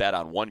I'm going to bet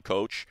on one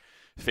coach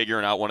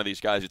figuring out one of these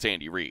guys, it's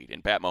Andy Reid.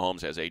 And Pat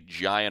Mahomes has a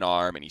giant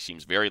arm, and he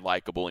seems very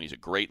likable, and he's a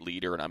great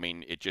leader. And, I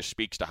mean, it just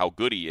speaks to how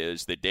good he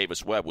is that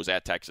Davis Webb was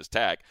at Texas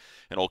Tech.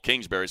 And old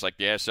Kingsbury's like,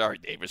 yeah, sorry,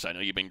 Davis, I know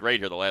you've been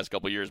great here the last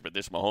couple of years, but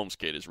this Mahomes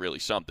kid is really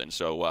something.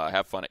 So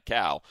have fun at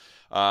Cal.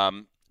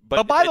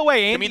 But by the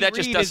way, Andy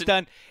Reid has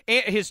done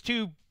his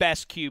two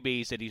best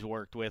QBs that he's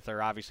worked with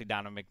are obviously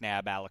Donovan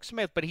McNabb, Alex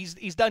Smith, but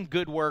he's done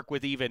good work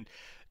with even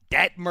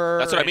Detmer.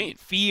 That's what I mean.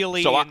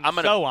 Feely, so and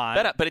so on.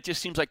 But it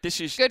just seems like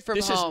this is good for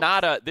this Mahomes. is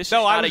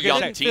not a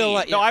young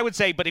team. No, I would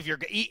say, but even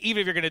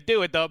if you're going to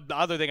do it, the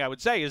other thing I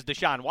would say is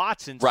Deshaun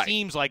Watson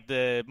seems like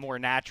the more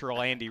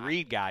natural Andy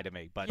Reid guy to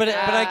me. But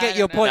I get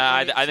your point.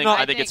 I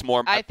think it's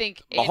more. I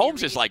think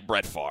Mahomes is like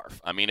Brett Favre.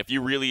 I mean, if you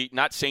really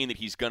not saying that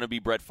he's going to be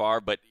Brett Favre,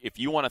 but if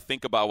you want to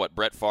think about what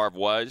Brett Favre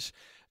was,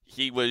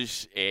 he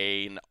was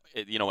an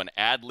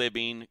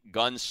ad-libbing,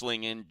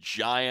 gunslinging,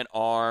 giant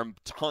arm,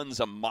 tons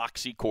of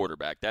moxie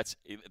quarterback. That's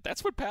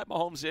what Pat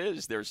Mahomes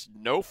is. There's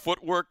no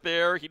footwork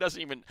there. He doesn't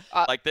even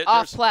like that.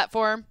 Off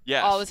platform,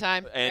 yes, all the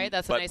time. And, right?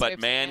 That's but, a nice but way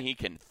of man, saying it. he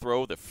can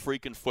throw the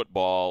freaking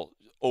football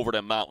over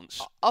the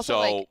mountains.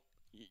 Also,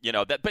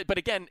 But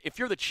again, if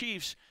you're the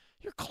Chiefs,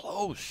 you're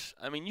close.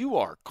 I mean, you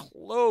are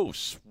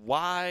close.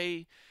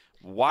 Why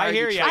are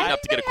you trading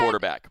up to get a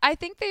quarterback? I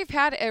think they've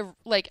had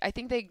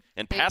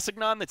And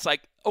Passignon, it's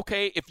like,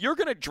 okay, if you're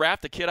going to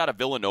draft a kid out of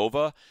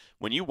Villanova,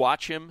 when you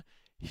watch him,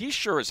 he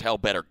sure as hell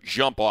better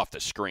jump off the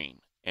screen.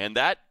 And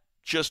that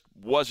just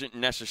wasn't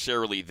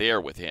necessarily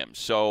there with him.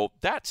 So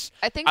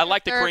I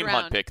like the Kareem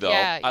Hunt pick, though.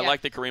 Yeah. I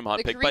like the Kareem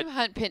Hunt pick. The Kareem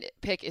Hunt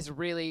pick is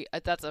really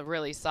that's a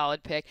really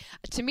solid pick.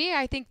 To me,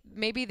 I think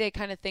maybe they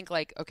kind of think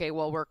like, okay,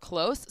 well, we're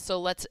close, so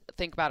let's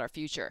think about our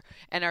future.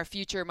 And our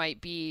future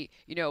might be,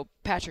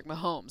 Patrick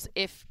Mahomes.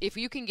 If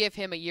you can give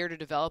him a year to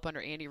develop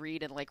under Andy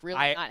Reid and like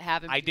really not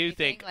have him, I do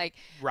anything, think like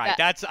right.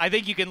 I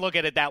think you can look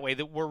at it that way.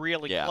 That we're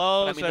really close.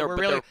 But I mean,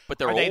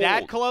 they're are old. they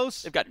that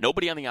close? They've got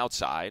nobody on the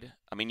outside.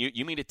 I mean,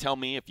 you mean to tell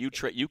me if you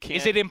can't?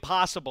 Is it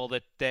impossible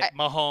that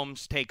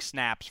Mahomes takes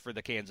snaps for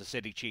the Kansas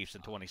City Chiefs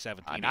in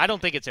 2017? I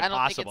don't think it's impossible.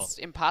 I don't think it's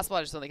impossible.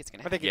 I just don't think it's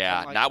going to happen.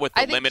 Yeah, not with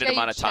the limited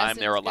amount of time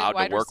they're allowed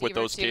to work with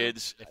those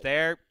kids.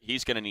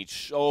 He's going to need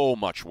so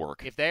much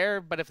work. If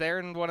they're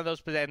in one of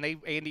those, and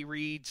Andy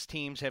Reid's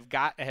teams have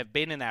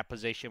been in that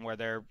position where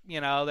they're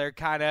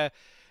kind of.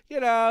 They're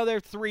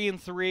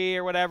 3-3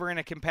 or whatever in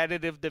a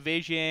competitive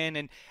division.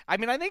 And, I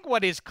mean, I think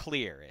what is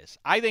clear is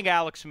I think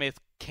Alex Smith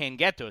can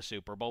get to a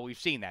Super Bowl. We've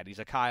seen that. He's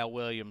a Kyle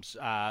Williams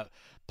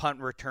punt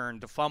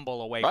return to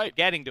fumble away from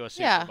getting to a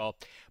Super Bowl.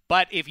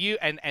 But if you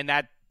 – and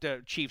that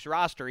Chiefs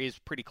roster is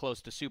pretty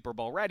close to Super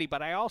Bowl ready.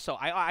 But I also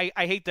I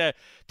hate to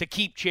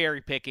keep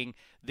cherry-picking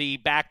the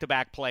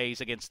back-to-back plays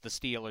against the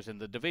Steelers in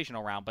the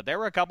divisional round, but there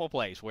were a couple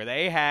plays where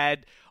they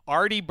had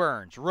Artie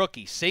Burns,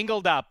 rookie,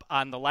 singled up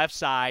on the left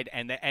side,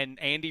 and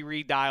Andy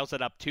Reid dials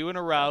it up 2 in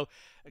a row.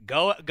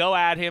 Go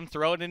at him,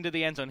 throw it into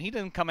the end zone. He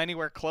didn't come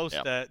anywhere close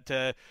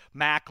to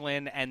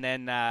Macklin and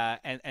then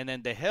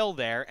the Hill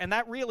there, and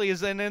that really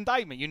is an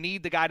indictment. You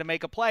need the guy to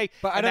make a play,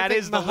 but and I don't that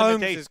think is Mahomes the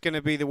limitation. is going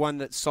to be the one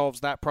that solves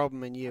that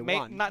problem in year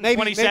one. Not in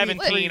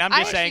 2017. I'm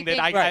just saying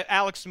that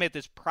Alex Smith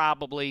is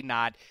probably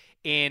not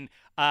in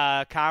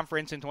a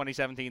conference in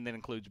 2017 that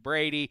includes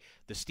Brady,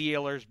 the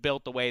Steelers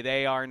built the way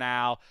they are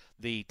now,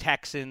 the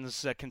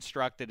Texans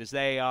constructed as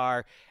they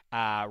are,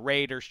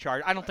 Raiders,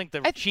 Chargers. I don't think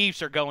the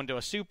Chiefs are going to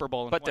a Super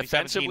Bowl in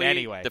 2017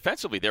 anyway.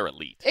 Defensively, they're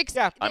elite.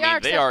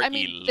 They are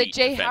elite. The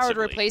Jay Howard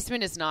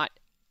replacement is not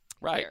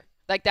here.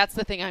 Like, that's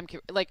the thing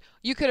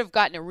you could have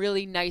gotten a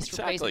really nice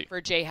replacement for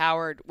Jay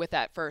Howard with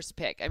that first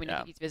pick. I mean,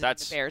 he's visiting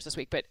the Bears this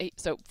week, but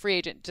so free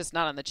agent, just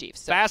not on the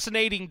Chiefs. So.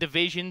 Fascinating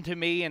division to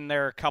me, and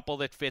there are a couple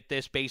that fit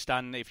this based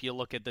on if you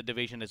look at the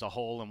division as a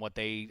whole and what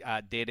they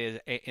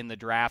did in the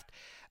draft.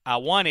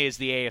 One is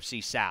the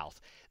AFC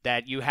South.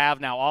 That you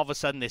have now all of a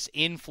sudden this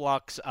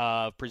influx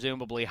of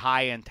presumably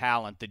high-end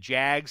talent. The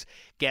Jags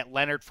get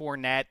Leonard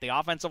Fournette. The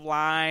offensive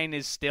line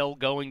is still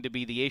going to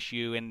be the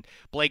issue, and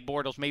Blake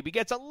Bortles maybe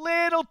gets a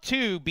little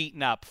too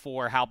beaten up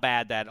for how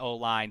bad that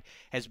O-line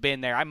has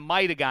been there. I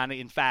might have gone,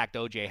 in fact,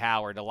 O.J.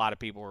 Howard. A lot of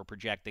people were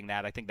projecting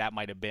that. I think that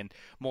might have been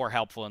more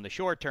helpful in the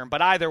short term.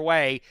 But either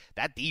way,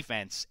 that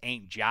defense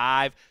ain't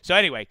jive. So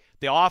anyway,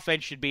 the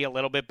offense should be a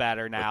little bit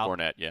better now.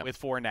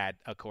 With Fournette,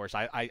 of course.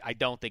 I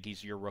don't think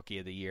he's your rookie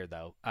of the year,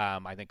 though.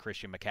 I think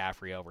Christian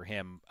McCaffrey over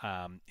him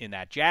in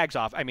that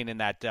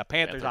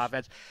Panthers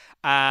offense.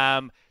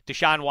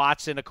 Deshaun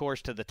Watson, of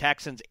course, to the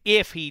Texans.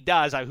 If he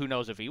does, who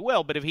knows if he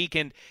will, but if he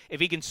can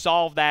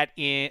solve that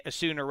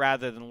sooner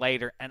rather than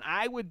later, and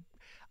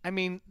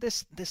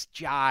this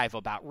jive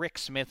about Rick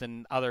Smith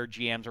and other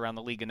GMs around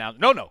the league announced,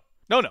 no.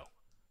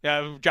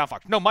 John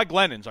Fox. No, Mike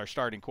Glennon's our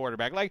starting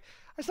quarterback. Like,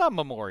 it's not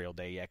Memorial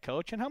Day yet,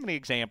 Coach. And how many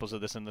examples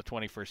of this in the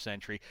 21st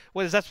century?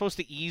 What is that supposed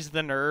to ease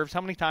the nerves?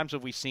 How many times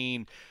have we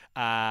seen,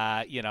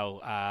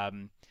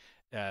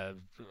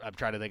 I'm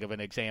trying to think of an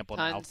example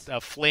Tons. now.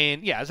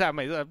 Flynn, yeah, I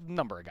mean, a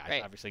number of guys,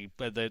 Right. obviously.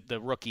 But the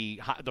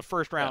rookie, the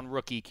first round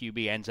rookie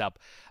QB ends up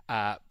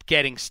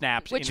getting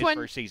snaps in his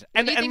first season,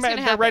 and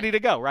they're ready to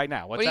go right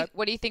now. What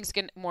do you think's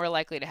more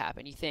likely to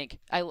happen? You think?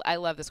 I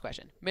love this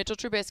question. Mitchell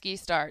Trubisky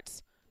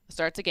starts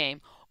a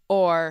game,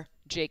 or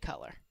Jay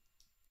Cutler,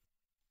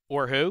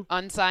 or who?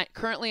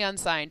 Currently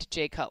unsigned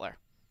Jay Cutler.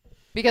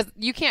 Because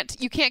you can't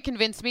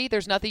convince me.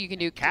 There's nothing you can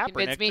do to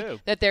convince me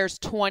that there's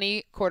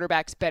 20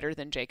 quarterbacks better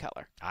than Jay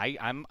Cutler.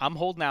 I'm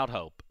holding out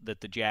hope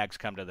that the Jags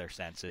come to their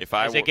senses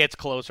as it gets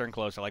closer and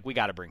closer. Like, we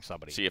got to bring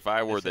somebody. See, if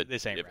I were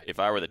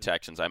the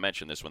Texans, I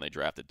mentioned this when they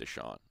drafted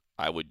Deshaun.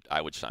 I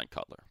would sign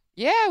Cutler.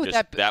 Yeah,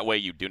 that way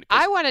you do.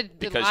 I wanted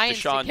the because Lions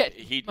Deshaun, to get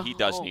he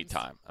does need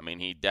time. I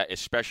mean,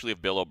 especially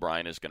if Bill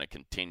O'Brien is going to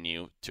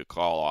continue to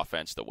call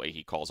offense the way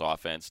he calls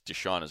offense,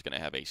 Deshaun is going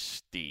to have a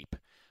steep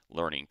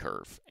learning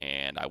curve,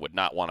 and I would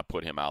not want to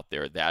put him out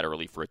there that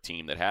early for a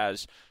team that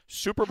has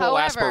Super Bowl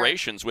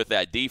aspirations with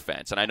that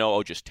defense. And I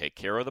know, just take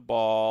care of the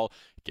ball,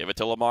 give it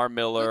to Lamar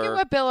Miller. Look at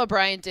what Bill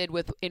O'Brien did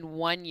in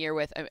 1 year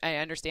with, I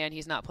understand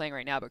he's not playing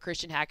right now, but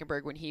Christian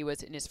Hackenberg when he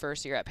was in his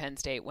first year at Penn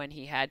State, when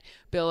he had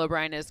Bill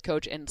O'Brien as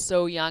coach and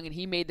so young, and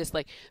he made this,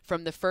 like,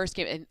 from the first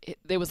game, and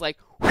it was like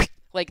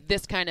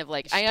this kind of,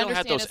 like, I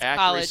understand he still had those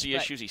accuracy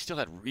college, issues. He still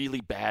had really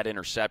bad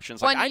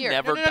interceptions. Like, I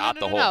never got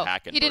the whole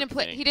Hackenberg He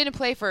didn't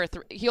play for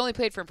he only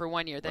played for him for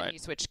 1 year. Then he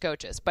switched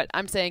coaches. But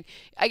I'm saying,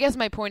 I guess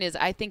my point is,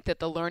 I think that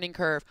the learning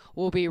curve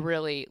will be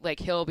really,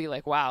 like, he'll be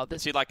like, wow.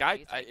 This See, like,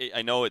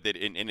 I know that,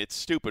 and it's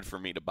stupid for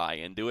me to buy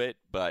into it,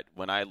 but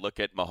when I look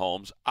at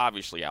Mahomes,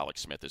 obviously Alex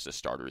Smith is the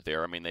starter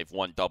there. I mean, they've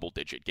won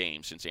double-digit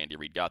games since Andy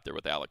Reid got there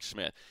with Alex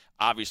Smith.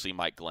 Obviously,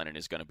 Mike Glennon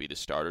is going to be the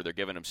starter. They're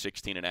giving him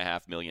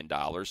 $16.5 million,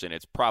 and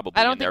it's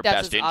probably in their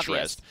best interest.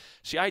 Obvious.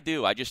 See, I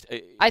do. I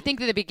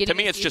think at the beginning. To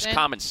me, it's just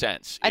common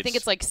sense. I think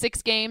it's like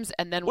 6 games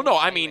and then. Well, no,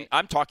 I mean,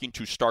 I'm talking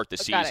to start the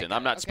season.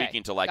 I'm not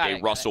speaking to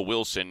Russell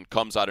Wilson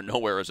comes out of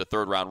nowhere as a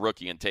third-round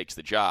rookie and takes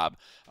the job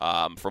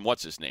from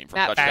what's his name, from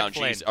Touchdown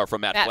Jesus, or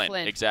from Matt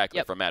Flynn.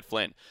 Exactly, from Matt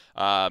Flynn.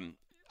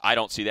 I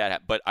don't see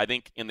that, but I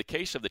think in the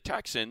case of the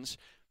Texans.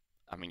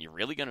 I mean, you're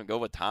really going to go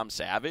with Tom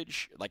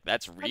Savage? Like,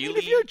 that's really... I mean,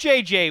 if you're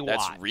J.J. Watt...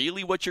 That's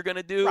really what you're going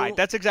to do? Right,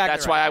 that's exactly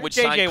That's why I would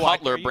sign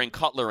Cutler, bring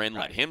Cutler in,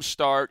 let him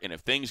start, and if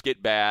things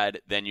get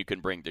bad, then you can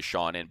bring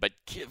Deshaun in. But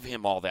give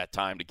him all that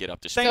time to get up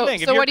to speed. Same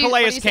thing. If you're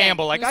Calais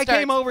Campbell, like, I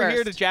came over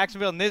here to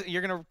Jacksonville, and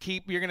you're going to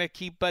keep doing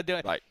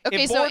it. Right.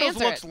 Okay, if so Bortles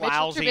answer looks it.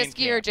 lousy Mitchell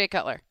Trubisky or Jay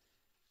Cutler?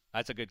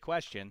 That's a good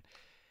question.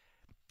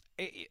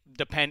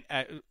 Depend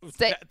to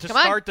come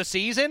on. start the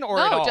season or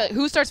at all?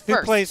 Who starts first?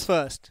 Who plays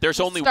first? There's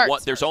only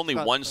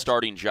one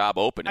starting job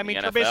open. I mean,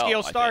 in the Trubisky NFL,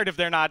 will start if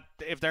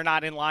they're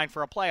not in line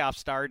for a playoff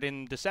start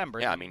in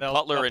December. Yeah, I mean,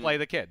 they'll play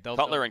the kid.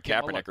 Cutler and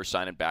Kaepernick are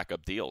signing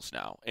backup deals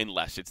now,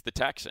 unless it's the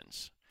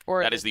Texans.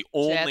 Or that is the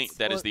only.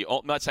 That is the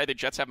only. Let's say the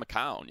Jets have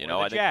McCown. You know,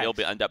 I think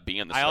they'll end up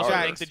being the starter. I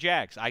also think the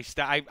Jags. I'm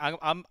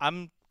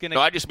gonna.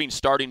 No, I just mean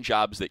starting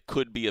jobs that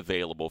could be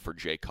available for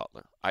Jay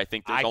Cutler. I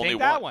think there's only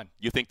one.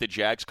 You think the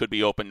Jags could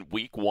be open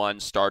week 1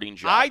 starting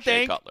job?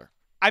 Jay Cutler.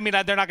 I mean,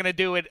 they're not going to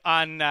do it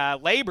on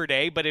Labor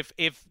Day, but if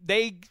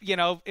they,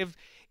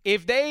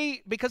 if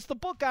they, because the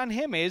book on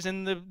him is,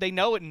 and they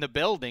know it in the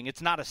building,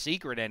 it's not a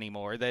secret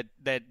anymore that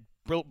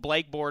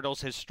Blake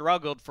Bortles has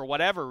struggled for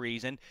whatever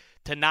reason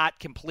to not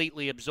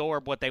completely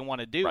absorb what they want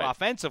to do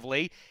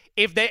offensively.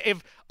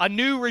 If a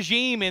new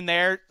regime in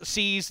there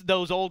sees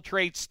those old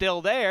traits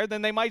still there,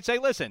 then they might say,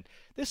 listen,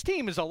 this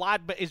team is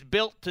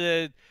built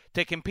to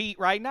compete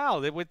right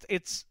now.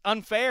 It's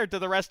unfair to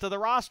the rest of the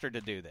roster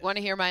to do this. Want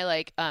to hear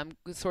my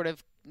sort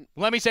of?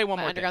 Let me say one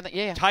more thing.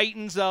 Yeah.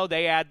 Titans, though,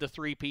 they add the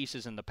 3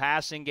 pieces in the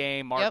passing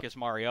game. Marcus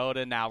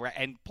Mariota now,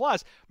 and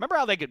plus, remember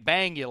how they could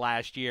bang you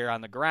last year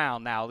on the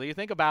ground. Now, you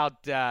think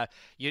about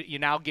you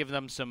now give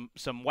them some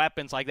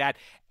weapons like that,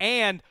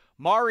 and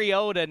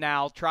Mariota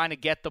now trying to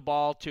get the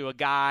ball to a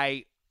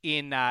guy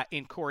in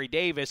Corey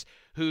Davis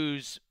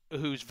whose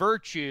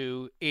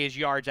virtue is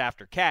yards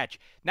after catch.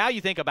 Now you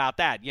think about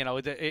that.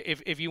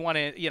 If you want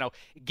to,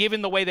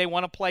 given the way they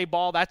want to play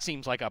ball, that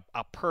seems like a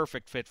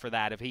perfect fit for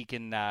that. If he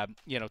can,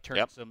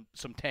 turn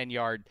some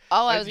 10-yard.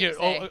 All I was going to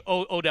say.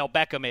 Odell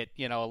Beckham it,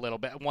 a little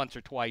bit once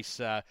or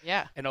twice.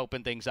 And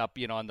open things up,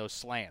 on those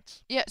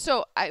slants. Yeah.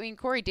 So I mean,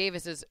 Corey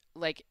Davis is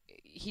like.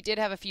 He did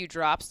have a few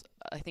drops,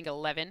 I think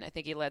 11. I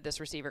think he led this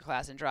receiver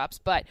class in drops.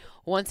 But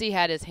once he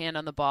had his hand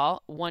on the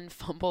ball, 1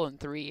 fumble in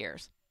 3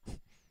 years.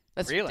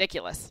 That's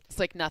ridiculous. It's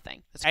like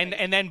nothing.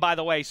 And then, by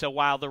the way, so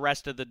while the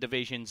rest of the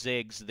division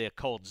zigs, the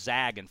Colts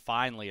zag and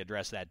finally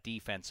address that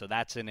defense. So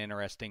that's an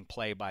interesting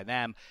play by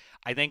them.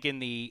 I think in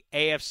the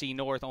AFC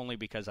North, only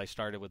because I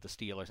started with the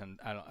Steelers. And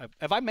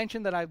have I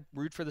mentioned that I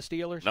root for the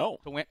Steelers? No.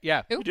 To win?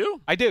 Yeah. You do?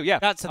 I do, yeah.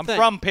 I'm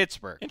from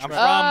Pittsburgh.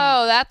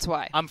 That's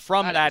why. I'm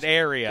from that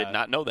area. Did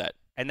not know that.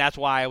 And that's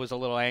why I was a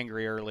little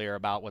angry earlier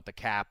about what the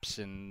Caps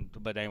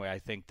but anyway, I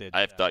think that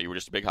I thought you were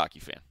just a big hockey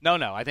fan. No,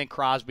 I think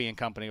Crosby and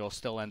company will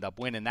still end up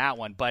winning that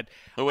one. But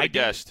who would have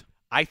guessed?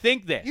 I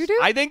think this. You do?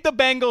 I think the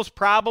Bengals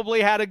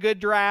probably had a good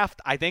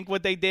draft. I think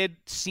what they did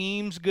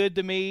seems good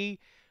to me.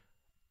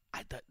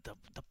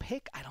 the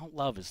pick I don't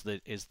love is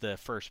the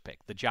first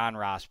pick, the John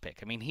Ross pick.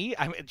 I mean,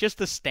 just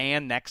to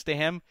stand next to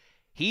him.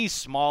 He's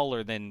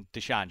smaller than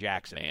Deshaun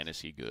Jackson. Man,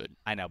 is he good.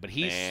 I know, but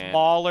he's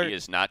smaller. He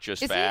is not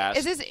just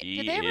fast. Did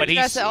they ever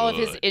address all of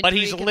his injury But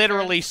he's concerns?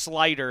 literally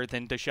slighter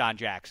than Deshaun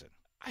Jackson.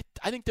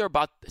 I think they're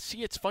about –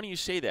 see, it's funny you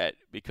say that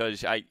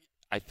because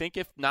I think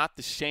if not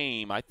the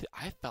same, I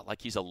felt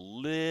like he's a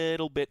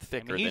little bit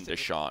thicker than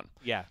Deshaun.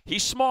 Yeah.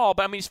 He's small,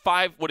 but I mean he's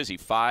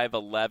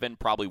 5'11",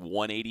 probably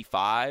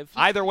 185.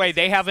 Either way,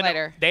 they have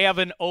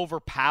an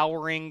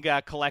overpowering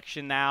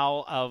collection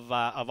now of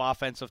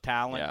offensive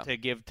talent to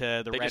give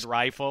to the Red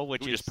Rifle,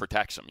 which just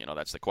protects them.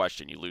 That's the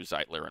question. You lose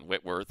Zeitler and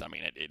Whitworth. I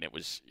mean, it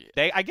was.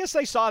 I guess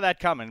they saw that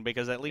coming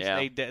because at least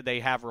they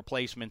have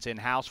replacements in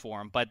house for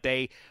him. But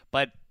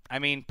I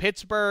mean,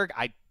 Pittsburgh,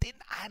 I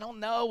don't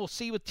know. We'll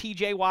see with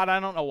T.J. Watt. I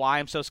don't know why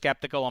I'm so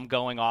skeptical. I'm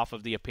going off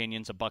of the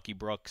opinions of Bucky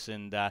Brooks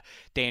and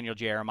Daniel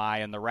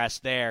Jeremiah and the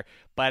rest there.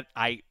 But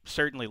I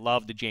certainly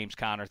love the James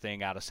Conner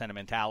thing out of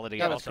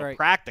sentimentality and also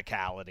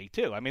practicality,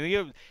 too. I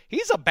mean,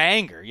 he's a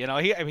banger.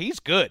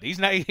 He's good. He's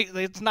not.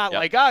 It's not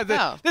like,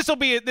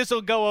 this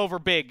will go over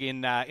big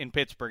in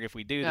Pittsburgh if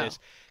we do this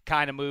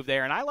kind of move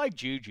there. And I like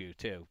Juju,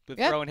 too,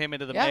 throwing him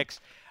into the mix.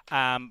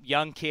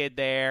 Young kid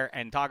there,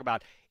 and talk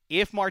about –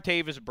 if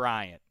Martavis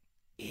Bryant,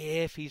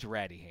 if he's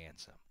ready,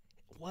 handsome,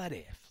 what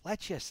if?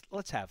 Let's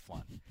have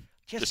fun.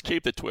 Just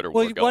keep the Twitter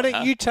war going. Why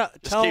don't you tell?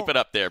 Just keep it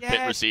up there,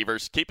 Pitt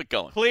receivers. Keep it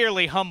going.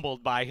 Clearly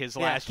humbled by his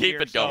last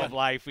year or so of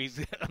life.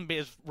 His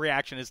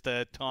reaction is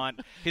to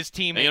taunt his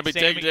teammate. Ain't gonna be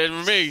taking it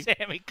from me.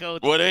 Sammy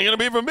Coates. What ain't gonna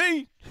be from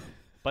me?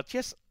 But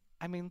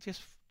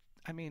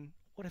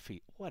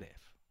what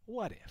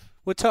if?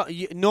 We'll tell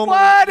you normally.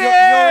 What your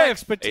if?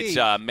 expertise?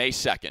 It's May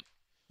 2nd.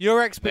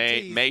 Your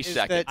expertise May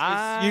 2nd.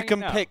 That you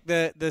can pick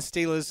the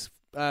Steelers'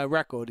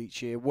 record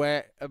each year.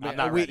 I'm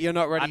not ready. You're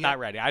not ready. I'm not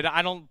ready.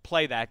 I don't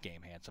play that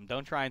game, handsome.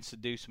 Don't try and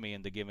seduce me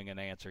into giving an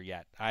answer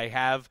yet. I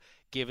have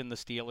given the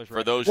Steelers.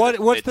 For those,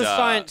 what's the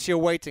science you're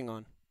waiting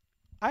on?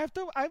 I have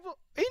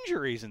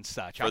injuries and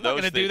such. I'm not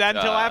going to do that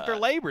until after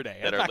Labor Day.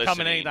 That's not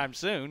coming anytime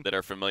soon. That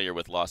are familiar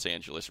with Los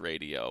Angeles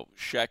radio,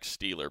 Shaq's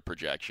Steeler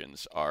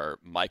projections are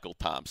Michael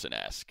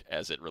Thompson-esque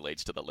as it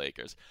relates to the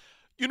Lakers.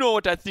 You know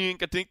what I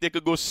think? I think they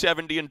could go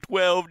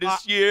 70-12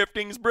 this year if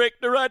things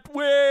break the right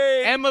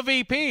way. Emma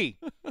VP,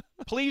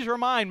 please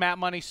remind Matt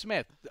Money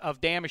Smith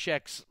of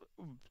Damashek's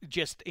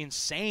just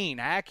insane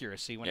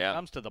accuracy when it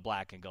comes to the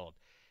black and gold.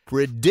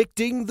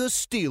 Predicting the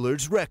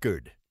Steelers'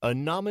 record, a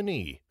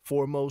nominee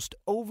for most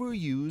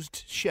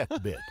overused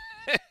Sheck bit.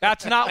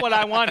 That's not what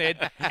I wanted,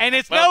 and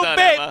it's well no done,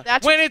 bit Emma.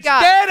 when it's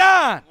dead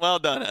on. Well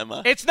done,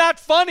 Emma. It's not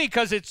funny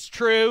because it's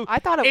true. I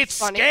thought it was it's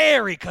funny.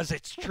 Scary because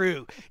it's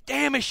true.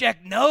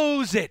 Damashek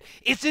knows it.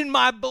 It's in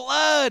my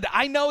blood.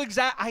 I know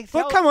exactly.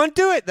 Well, come on,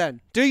 do it then.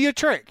 Do your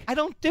trick. I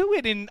don't do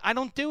it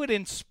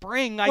in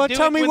spring. Well, I do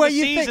tell it me when where the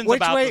you season's think. Which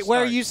about way? to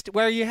Where start.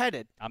 are you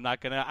headed? I'm not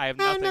gonna. I have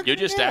nothing. You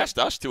just asked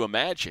us to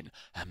imagine.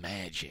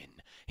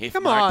 If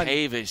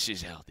Martavis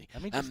is healthy,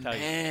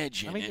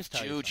 imagine if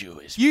Juju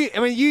is.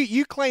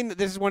 You claim that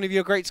this is one of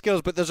your great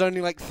skills, but there's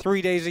only like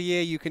 3 days a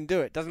year you can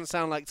do it. Doesn't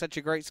sound like such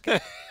a great skill.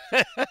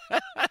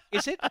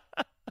 Is it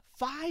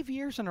 5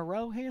 years in a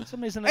row,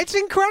 handsome? Isn't it? It's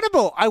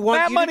incredible. I want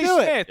Matt you Money to do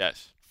Smith, it.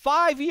 Yes.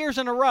 5 years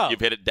in a row. You've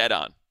hit it dead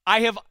on.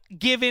 I have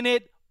given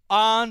it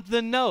on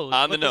the nose.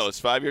 On the nose.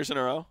 5 years in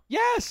a row?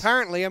 Yes.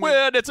 Apparently. I mean,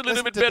 well, that's a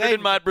little bit better than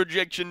my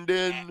projection,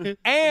 then.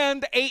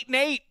 And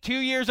 8-8, 2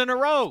 years in a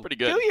row. Pretty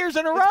good. 2 years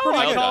in a row.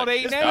 I called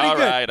 8-8. All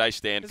right, I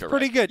stand corrected.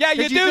 Pretty good. Yeah,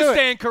 you do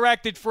stand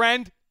corrected,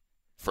 friend.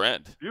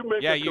 Friend. You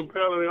make a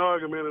compelling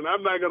argument, and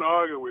I'm not going to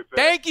argue with that.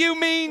 Thank you,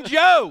 Mean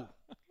Joe.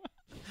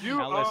 You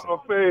are a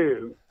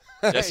fan.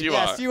 Yes, you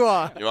are. Yes, you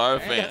are. You are a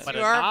fan. But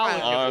you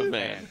are a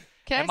fan.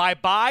 Am I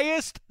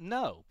biased?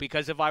 No,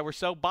 because if I were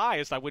so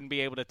biased, I wouldn't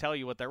be able to tell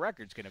you what their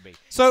record's going to be.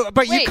 So,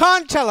 but you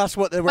can't tell us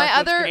what the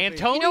record's going to be.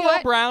 Antonio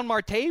Brown,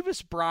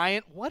 Martavis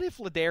Bryant. What if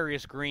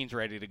Ladarius Green's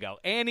ready to go?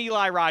 And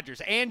Eli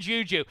Rogers, and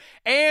Juju,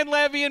 and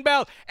Le'Veon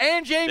Bell,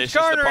 and James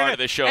Conner. This is the part of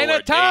the show and where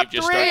a top Dave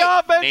just three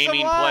starts offensive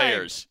naming line.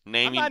 players.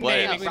 Naming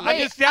players. I'm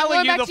just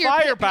telling you the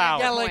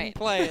firepower. Yelling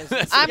players.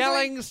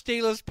 Yelling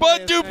Steelers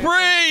But players.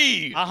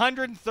 Dupree!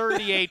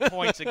 138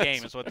 points a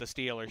game is what the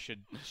Steelers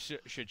should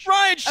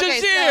Ryan Shazier!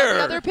 Okay,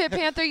 so the other Pitt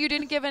Panther you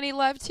didn't give any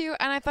love to,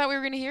 and I thought we were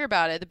going to hear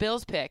about it. The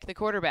Bills pick, the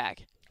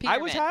quarterback. Peterman.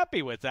 I was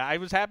happy with that. I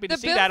was happy to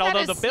see Bills that, had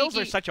although a the Bills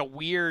sneaky- are such a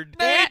weird.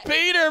 Nate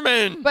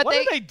Peterman! But what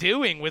are they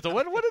doing with it?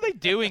 What are they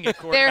doing at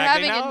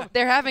quarterback?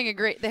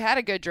 They had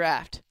a good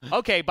draft.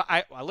 Okay, but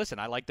listen,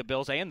 I like the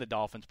Bills and the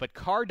Dolphins, but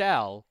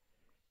Cardell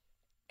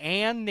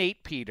and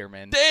Nate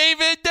Peterman.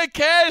 David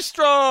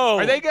DeCastro!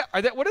 What are they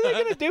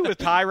going to do with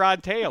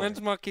Tyrod Taylor?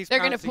 They're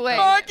going to play.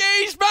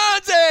 Marquise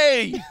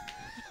Bonzi!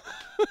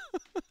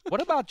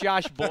 What about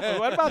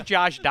What about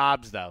Josh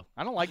Dobbs, though?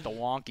 I don't like the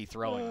wonky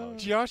throwing motion.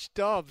 Josh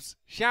Dobbs.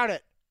 Shout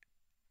it.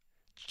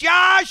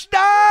 Josh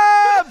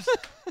Dobbs!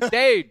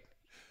 Dude,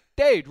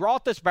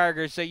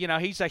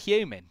 Roethlisberger, he's a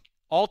human.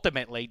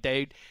 Ultimately,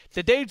 dude.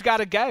 The dude's got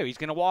to go. He's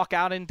going to walk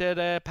out into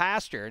the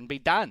pasture and be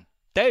done.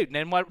 Dude,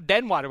 and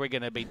then what are we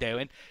going to be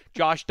doing?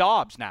 Josh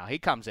Dobbs now. He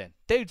comes in.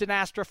 Dude's an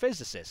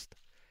astrophysicist.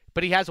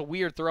 But he has a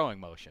weird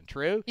throwing motion.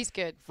 True? He's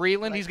good.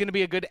 Freeland, he's going to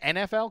be a good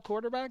NFL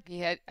quarterback?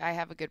 I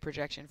have a good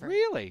projection for him.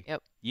 Really?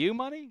 Yep. You,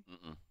 Money?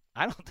 Mm-mm.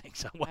 I don't think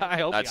so. Well, I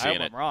hope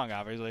I'm wrong,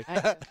 obviously.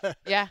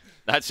 Yeah.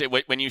 That's it.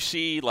 When you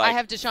see, I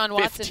have Deshaun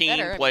Watson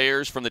 15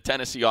 players from the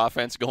Tennessee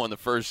offense go in the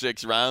first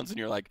 6 rounds, and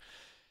you're like,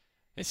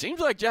 it seems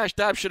like Josh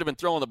Dobbs should have been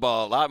throwing the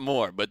ball a lot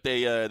more, but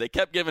they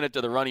kept giving it to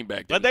the running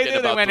back. But they did.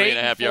 About They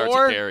went 3.5 yards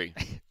a carry.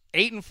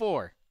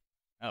 8-4.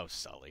 Oh,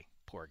 Sully.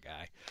 Poor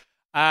guy.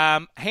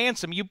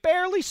 Handsome, you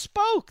barely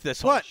spoke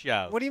this whole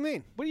show. What do you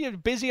mean? What are you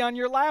busy on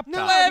your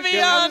laptop?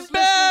 Le'Veon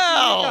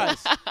Bell!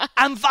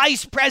 I'm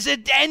vice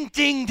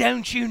presidenting,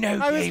 don't you know,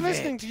 I was David?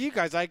 listening to you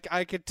guys.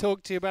 I could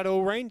talk to you about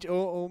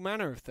all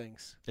manner of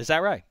things. Is that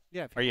right?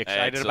 Yeah. Are you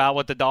excited about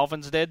what the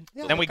Dolphins did?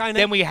 Yeah,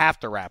 then we have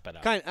to wrap it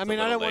up. I mean,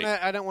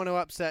 I don't want to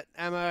upset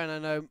Emma, and I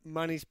know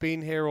Money's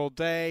been here all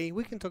day.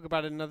 We can talk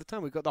about it another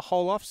time. We've got the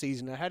whole off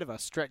season ahead of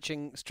us,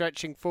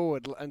 stretching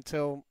forward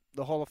until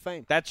the Hall of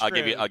Fame. That's true.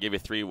 I'll give you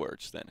 3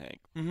 words then, Hank.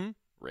 Mm-hmm.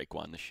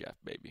 Raekwon the Chef,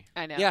 baby.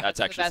 I know. Yeah,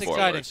 that's actually 4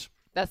 words.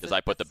 Because I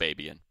put the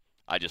baby in.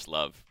 I just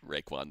love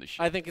Raekwon the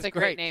Chef. I think it's a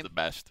great name. It's the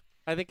best.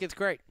 I think it's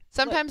great.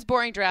 Sometimes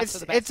boring drafts are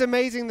the best. It's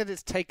amazing that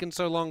it's taken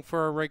so long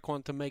for a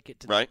Raekwon to make it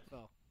to right. the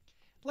NFL.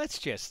 Let's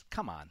just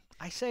come on.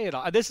 I say it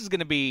all. This is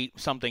going to be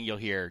something you'll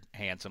hear,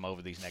 Handsome,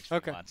 over these next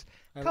few months.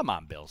 Come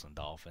on, Bills and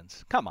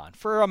Dolphins. Come on,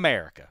 for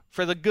America,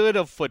 for the good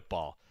of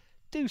football.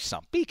 Do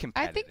something. Be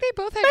competitive. I think they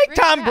both have Make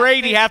Tom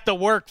Brady have to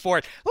work for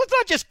it. Let's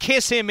not just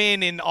kiss him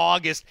in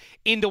August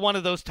into one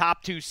of those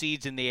top 2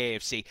 seeds in the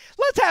AFC.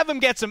 Let's have him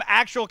get some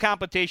actual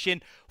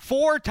competition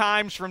 4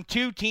 times from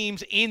 2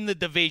 teams in the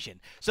division,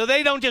 so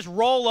they don't just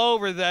roll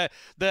over the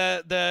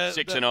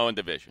 6-0 in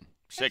division.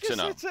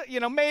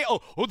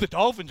 6-0. The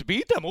Dolphins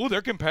beat them. Oh,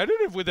 they're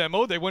competitive with them.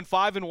 Oh, they went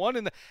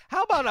 5-1.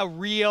 How about a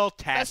real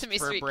test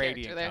for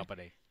Brady and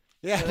company?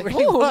 Yeah, it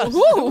really was.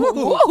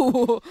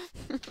 All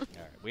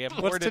right, we have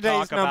more to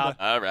talk about.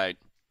 All right.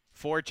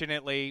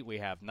 Fortunately, we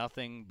have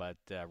nothing but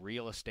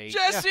real estate.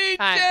 Jesse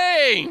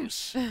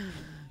James!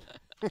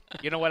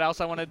 You know what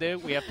else I want to do?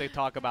 We have to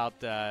talk about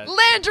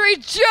Landry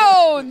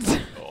Jones!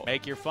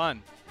 Make your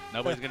fun.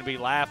 Nobody's going to be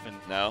laughing.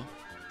 No.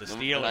 The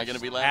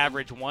Steelers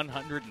average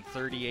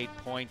 138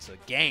 points a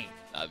game.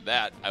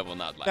 That I will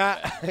not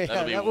laugh at.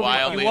 That'll be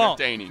wildly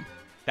entertaining.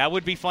 That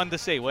would be fun to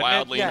see, wouldn't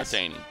Wildly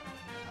entertaining.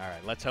 All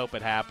right, let's hope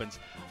it happens.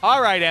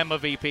 All right, Emma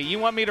VP, you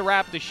want me to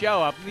wrap the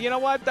show up. You know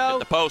what, though?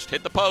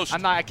 Hit the post.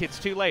 I'm not. It's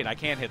too late. I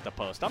can't hit the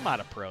post. I'm not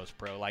a pros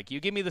pro like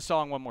you. Give me the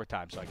song one more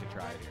time so I can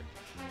try it here.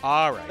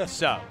 All right,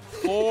 so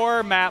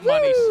for Matt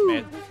Money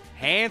Smith,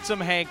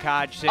 Handsome Hank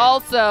Hodgson,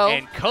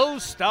 and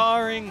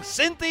co-starring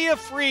Cynthia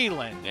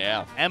Freeland.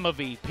 Yeah. Emma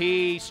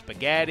VP,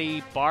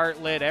 Spaghetti,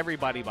 Bartlett,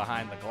 everybody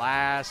behind the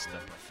glass, the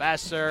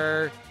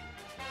professor.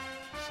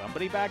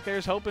 Somebody back there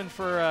is hoping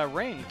for a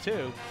ring,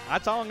 too.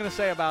 That's all I'm going to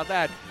say about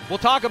that. We'll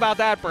talk about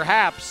that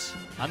perhaps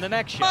on the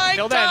next show. Mike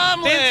Until then,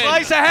 Tomlin. thin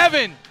slice of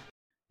heaven.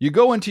 You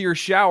go into your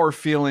shower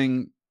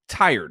feeling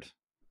tired,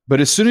 but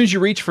as soon as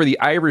you reach for the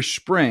Irish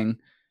Spring,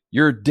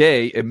 your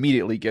day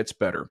immediately gets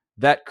better.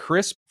 That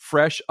crisp,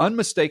 fresh,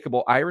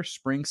 unmistakable Irish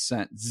Spring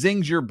scent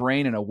zings your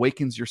brain and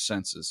awakens your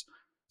senses.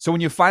 So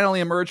when you finally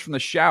emerge from the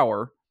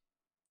shower,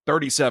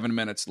 37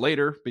 minutes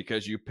later,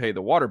 because you pay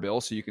the water bill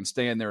so you can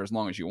stay in there as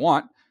long as you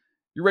want,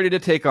 you're ready to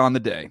take on the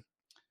day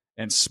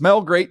and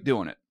smell great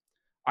doing it.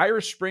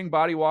 Irish Spring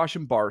Body Wash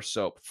and Bar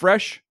Soap.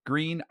 Fresh,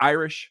 green,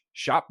 Irish.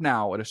 Shop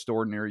now at a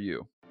store near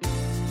you.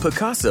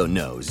 Pacaso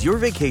knows your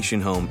vacation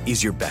home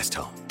is your best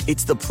home.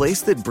 It's the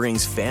place that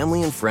brings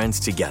family and friends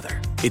together.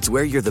 It's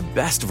where you're the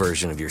best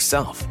version of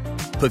yourself.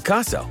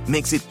 Pacaso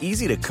makes it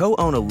easy to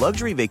co-own a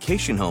luxury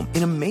vacation home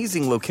in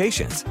amazing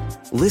locations.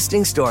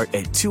 Listings start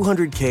at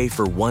 $200K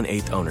for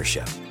 1/8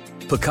 ownership.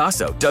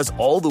 Pacaso does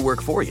all the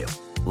work for you.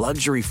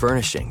 Luxury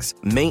furnishings,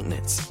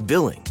 maintenance,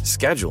 billing,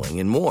 scheduling,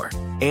 and more.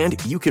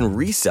 And you can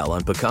resell on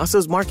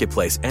Pacaso's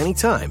marketplace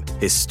anytime,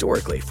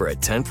 historically for a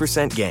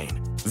 10% gain.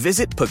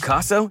 Visit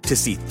Pacaso to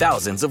see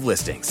thousands of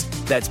listings.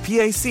 That's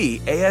PACASO.com.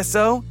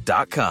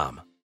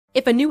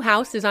 If a new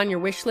house is on your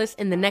wish list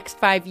in the next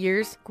 5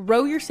 years,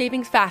 grow your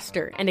savings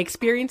faster and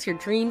experience your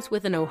dreams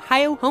with an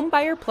Ohio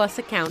Homebuyer Plus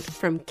account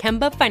from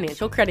Kemba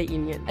Financial Credit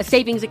Union. A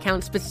savings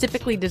account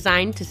specifically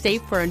designed to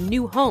save for a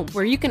new home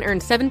where you can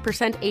earn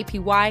 7%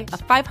 APY, a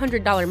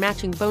 $500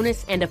 matching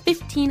bonus, and a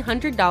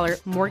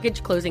 $1,500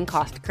 mortgage closing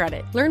cost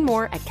credit. Learn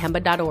more at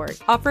Kemba.org.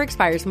 Offer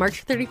expires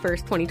March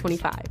 31st,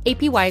 2025.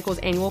 APY equals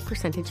annual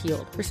percentage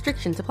yield.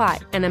 Restrictions apply.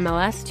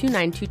 NMLS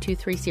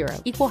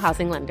 292230. Equal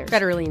housing lender.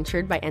 Federally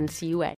insured by NCUA.